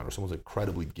Francis Ngannou, someone's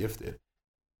incredibly gifted,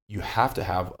 you have to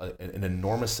have an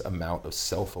enormous amount of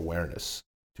self-awareness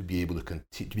to be able to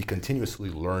be continuously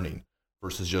learning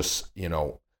versus just, being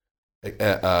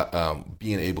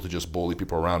able to just bully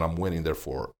people around. I'm winning,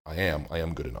 therefore I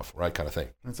am good enough, right? Kind of thing.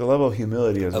 It's a level of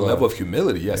humility as well. A level of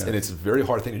humility, yes. Yeah. And it's a very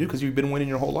hard thing to do because you've been winning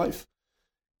your whole life.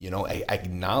 I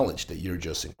acknowledge that you're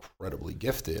just incredibly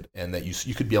gifted and that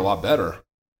you could be a lot better.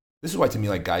 This is why, to me,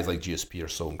 like guys like GSP are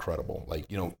so incredible. Like,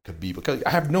 Khabib, because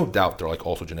I have no doubt they're like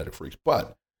also genetic freaks,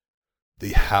 but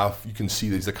you can see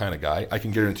that he's the kind of guy. I can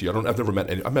guarantee you, I've never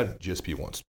met I met GSP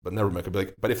once, but never met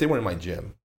Khabib. But if they were in my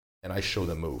gym and I show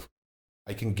them move,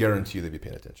 I can guarantee you they'd be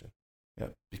paying attention. Yeah.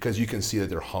 Because you can see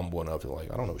that they're humble enough to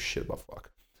like, I don't know shit about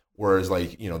fuck. Whereas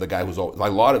the guy who's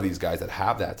like a lot of these guys that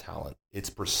have that talent,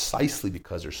 it's precisely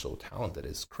because they're so talented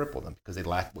it's crippled them because they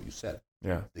lack what you said.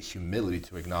 Yeah. The humility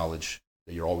to acknowledge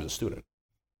that you're always a student.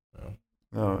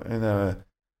 No, and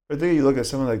particularly you look at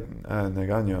someone like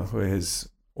Ngannou, who his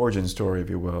origin story, if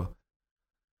you will,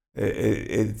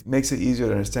 it makes it easier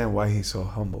to understand why he's so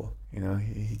humble.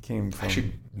 He came from. I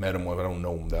actually met him once. I don't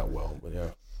know him that well, but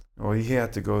yeah. Well, he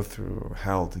had to go through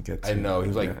hell to get to. I know. He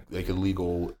was like a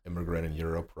legal immigrant in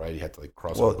Europe, right? He had to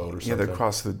cross a boat or something. He had to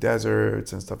cross the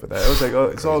deserts and stuff like that. It was like,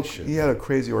 it's all. Shit, he had a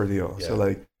crazy ordeal. Yeah.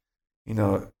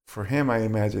 So for him, I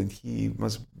imagine he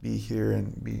must be here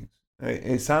and be.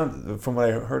 It sounds, from what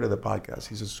I heard of the podcast,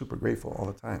 he's just super grateful all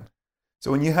the time.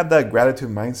 So when you have that gratitude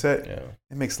mindset,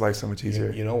 it makes life so much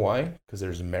easier. You know why? Because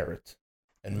there's merit.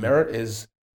 And merit is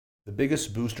the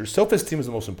biggest booster. Self-esteem is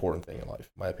the most important thing in life,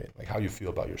 in my opinion. Like how you feel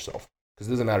about yourself. Because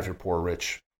it doesn't matter if you're poor,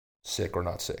 rich, sick or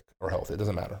not sick, or healthy. It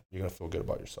doesn't matter. You're going to feel good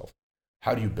about yourself.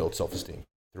 How do you build self-esteem?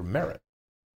 Through merit.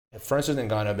 If Francis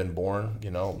Ngannou had been born,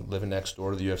 living next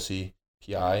door to the UFC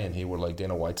PI, and he were like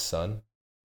Dana White's son,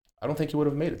 I don't think he would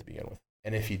have made it to begin with.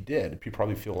 And if he did, he'd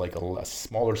probably feel like a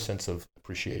smaller sense of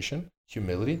appreciation,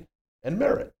 humility, and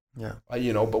merit. Yeah.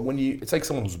 But when it's like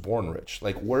someone who's born rich.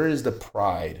 Like, where is the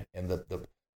pride and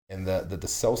the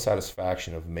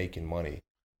self-satisfaction of making money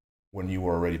when you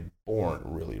were already born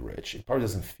really rich? It probably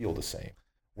doesn't feel the same.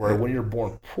 Where when you're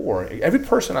born poor, every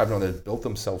person I've known that built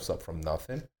themselves up from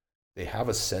nothing, they have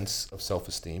a sense of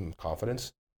self-esteem and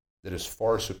confidence that is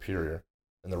far superior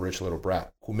than the rich little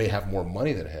brat who may have more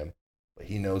money than him, but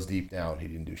he knows deep down he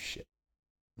didn't do shit.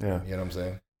 Yeah. You know what I'm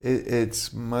saying?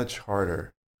 It's much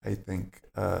harder, I think.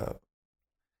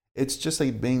 It's just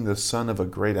like being the son of a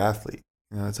great athlete.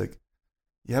 It's like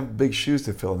you have big shoes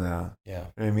to fill now. Yeah. You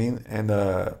know what I mean? And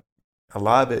a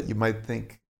lot of it, you might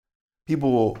think,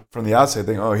 people from the outside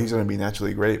think, oh, he's going to be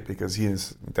naturally great because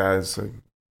his dad is a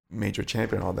major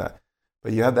champion and all that.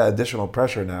 But you have that additional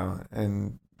pressure now,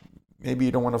 and maybe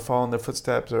you don't want to follow in their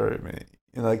footsteps, or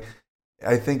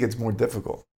I think it's more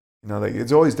difficult.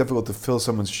 It's always difficult to fill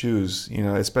someone's shoes,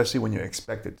 especially when you're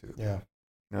expected to. Yeah.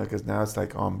 Because now it's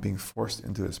like, I'm being forced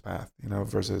into this path,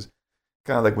 versus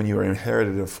kind of like when you were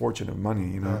inherited a fortune of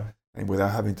money, and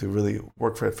without having to really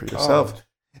work for it for yourself.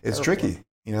 It's tricky,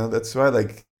 that's why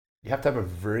you have to have a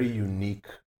very unique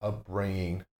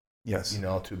upbringing. Yes.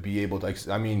 To be able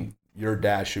to, your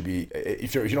dad should be,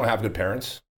 if you don't have good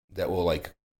parents that will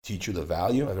teach you the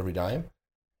value of every dime,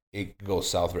 it goes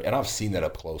south. And I've seen that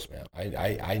up close, man.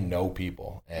 I know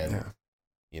people, and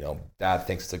dad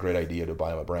thinks it's a great idea to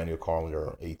buy them a brand new car when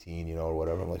they're 18, or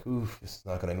whatever. I'm like, oof, it's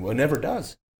not gonna. Well, it never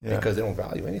does because they don't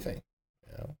value anything.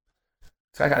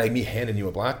 It's kind of like me handing you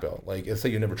a black belt. Like, let's say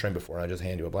you never trained before, and I just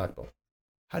hand you a black belt.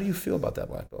 How do you feel about that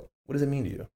black belt? What does it mean to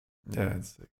you? Yeah.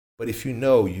 But if you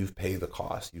know you've paid the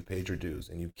cost, you've paid your dues,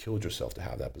 and you've killed yourself to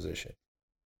have that position,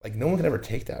 no one can ever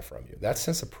take that from you. That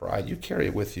sense of pride, you carry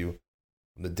it with you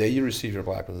from the day you receive your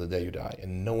black belt to the day you die,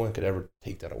 and no one could ever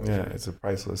take that away from you. It's a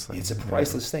priceless thing. It's a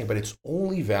priceless thing, but it's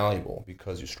only valuable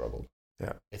because you struggled.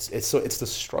 Yeah. It's the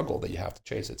struggle that you have to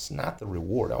chase. It's not the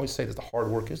reward. I always say that the hard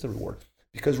work is the reward,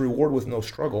 because reward with no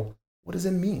struggle What does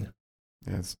it mean?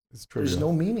 Yeah, it's trivial. There's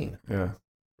no meaning. Yeah.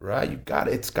 Right?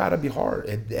 It's got to be hard.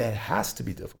 It has to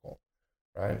be difficult.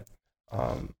 Right?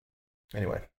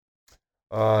 Anyway,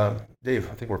 Dave,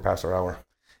 I think we're past our hour.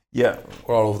 Yeah.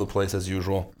 We're all over the place as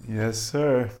usual. Yes,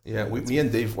 sir. Yeah, me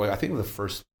and Dave, I think the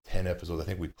first 10 episodes, I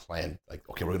think we planned, like,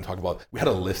 okay, we're going to talk about, we had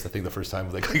a list, I think, the first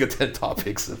time, like 10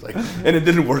 topics. Like, and it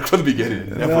didn't work from the beginning.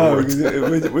 It never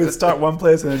worked. We'd start one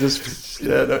place and it just...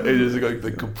 Yeah, it just like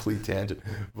the complete tangent.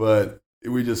 But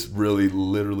we just really,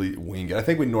 literally wing it. I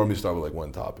think we normally start with like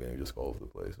one topic and we just go over the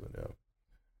place. But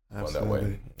yeah, fun that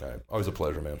way. All right. Always a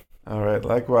pleasure, man. All right.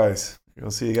 Likewise. We'll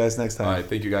see you guys next time. All right.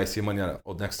 Thank you, guys. See you mañana.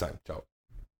 Oh, next time. Ciao.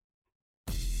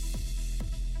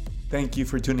 Thank you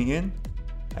for tuning in.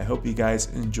 I hope you guys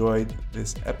enjoyed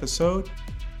this episode.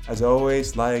 As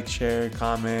always, like, share,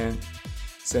 comment,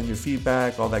 send your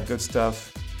feedback, all that good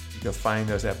stuff. You can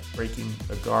find us at Breaking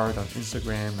the Guard on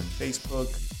Instagram and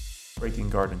Facebook, Breaking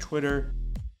Guard on Twitter.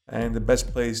 And the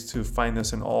best place to find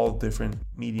us in all different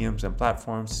mediums and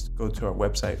platforms, go to our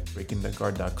website,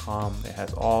 breakingtheguard.com. It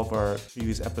has all of our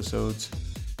previous episodes,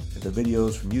 the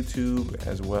videos from YouTube,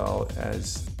 as well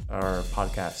as our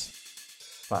podcast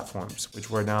platforms, which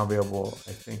we're now available,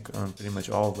 I think, on pretty much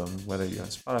all of them, whether you're on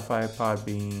Spotify,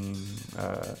 Podbean,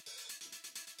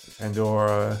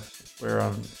 Pandora.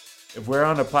 If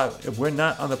we're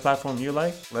not on the platform you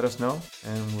like, let us know,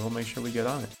 and we'll make sure we get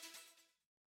on it.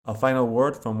 A final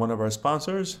word from one of our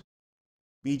sponsors,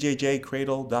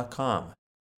 BJJCradle.com.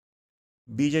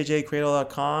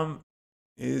 BJJCradle.com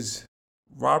is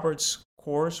Robert's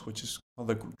course, which is called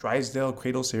the Drysdale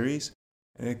Cradle Series,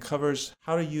 and it covers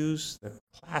how to use the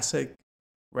classic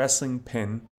wrestling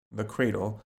pin, the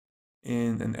cradle,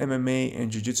 in an MMA and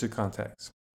jiu-jitsu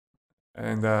context.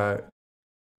 And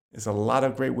there's a lot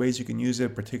of great ways you can use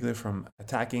it, particularly from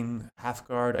attacking half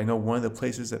guard. I know one of the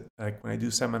places that, like when I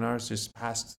do seminars, just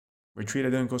past retreat I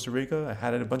did in Costa Rica, I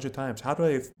had it a bunch of times. How do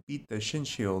I beat the shin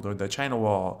shield or the China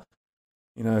wall?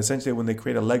 Essentially when they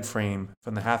create a leg frame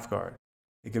from the half guard,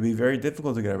 it can be very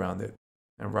difficult to get around it.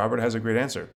 And Robert has a great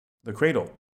answer. The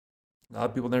cradle. A lot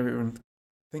of people never even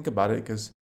think about it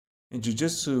because in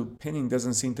jiu-jitsu, pinning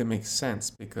doesn't seem to make sense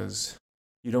because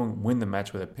you don't win the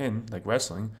match with a pin like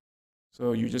wrestling.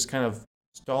 So you're just kind of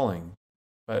stalling.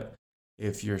 But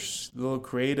if you're a little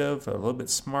creative, a little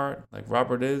bit smart, like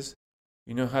Robert is,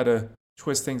 you know how to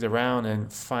twist things around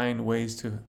and find ways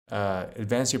to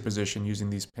advance your position using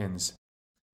these pins.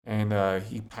 And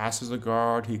he passes the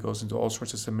guard. He goes into all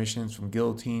sorts of submissions from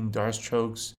guillotine, Darce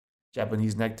chokes,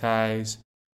 Japanese neckties.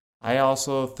 I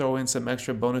also throw in some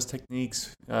extra bonus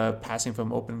techniques, passing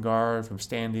from open guard, from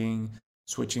standing,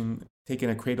 switching, taking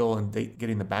a cradle and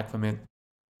getting the back from it.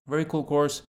 Very cool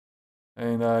course.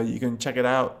 And you can check it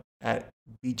out at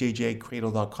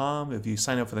bjjcradle.com. If you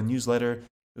sign up for the newsletter,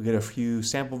 you'll get a few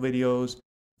sample videos.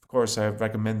 Of course, I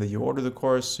recommend that you order the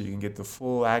course so you can get the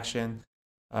full action.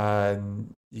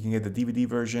 You can get the DVD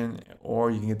version or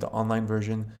you can get the online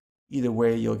version. Either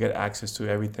way, you'll get access to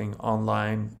everything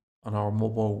online on our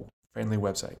mobile-friendly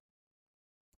website.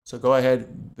 So go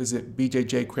ahead, visit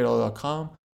bjjcradle.com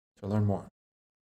to learn more.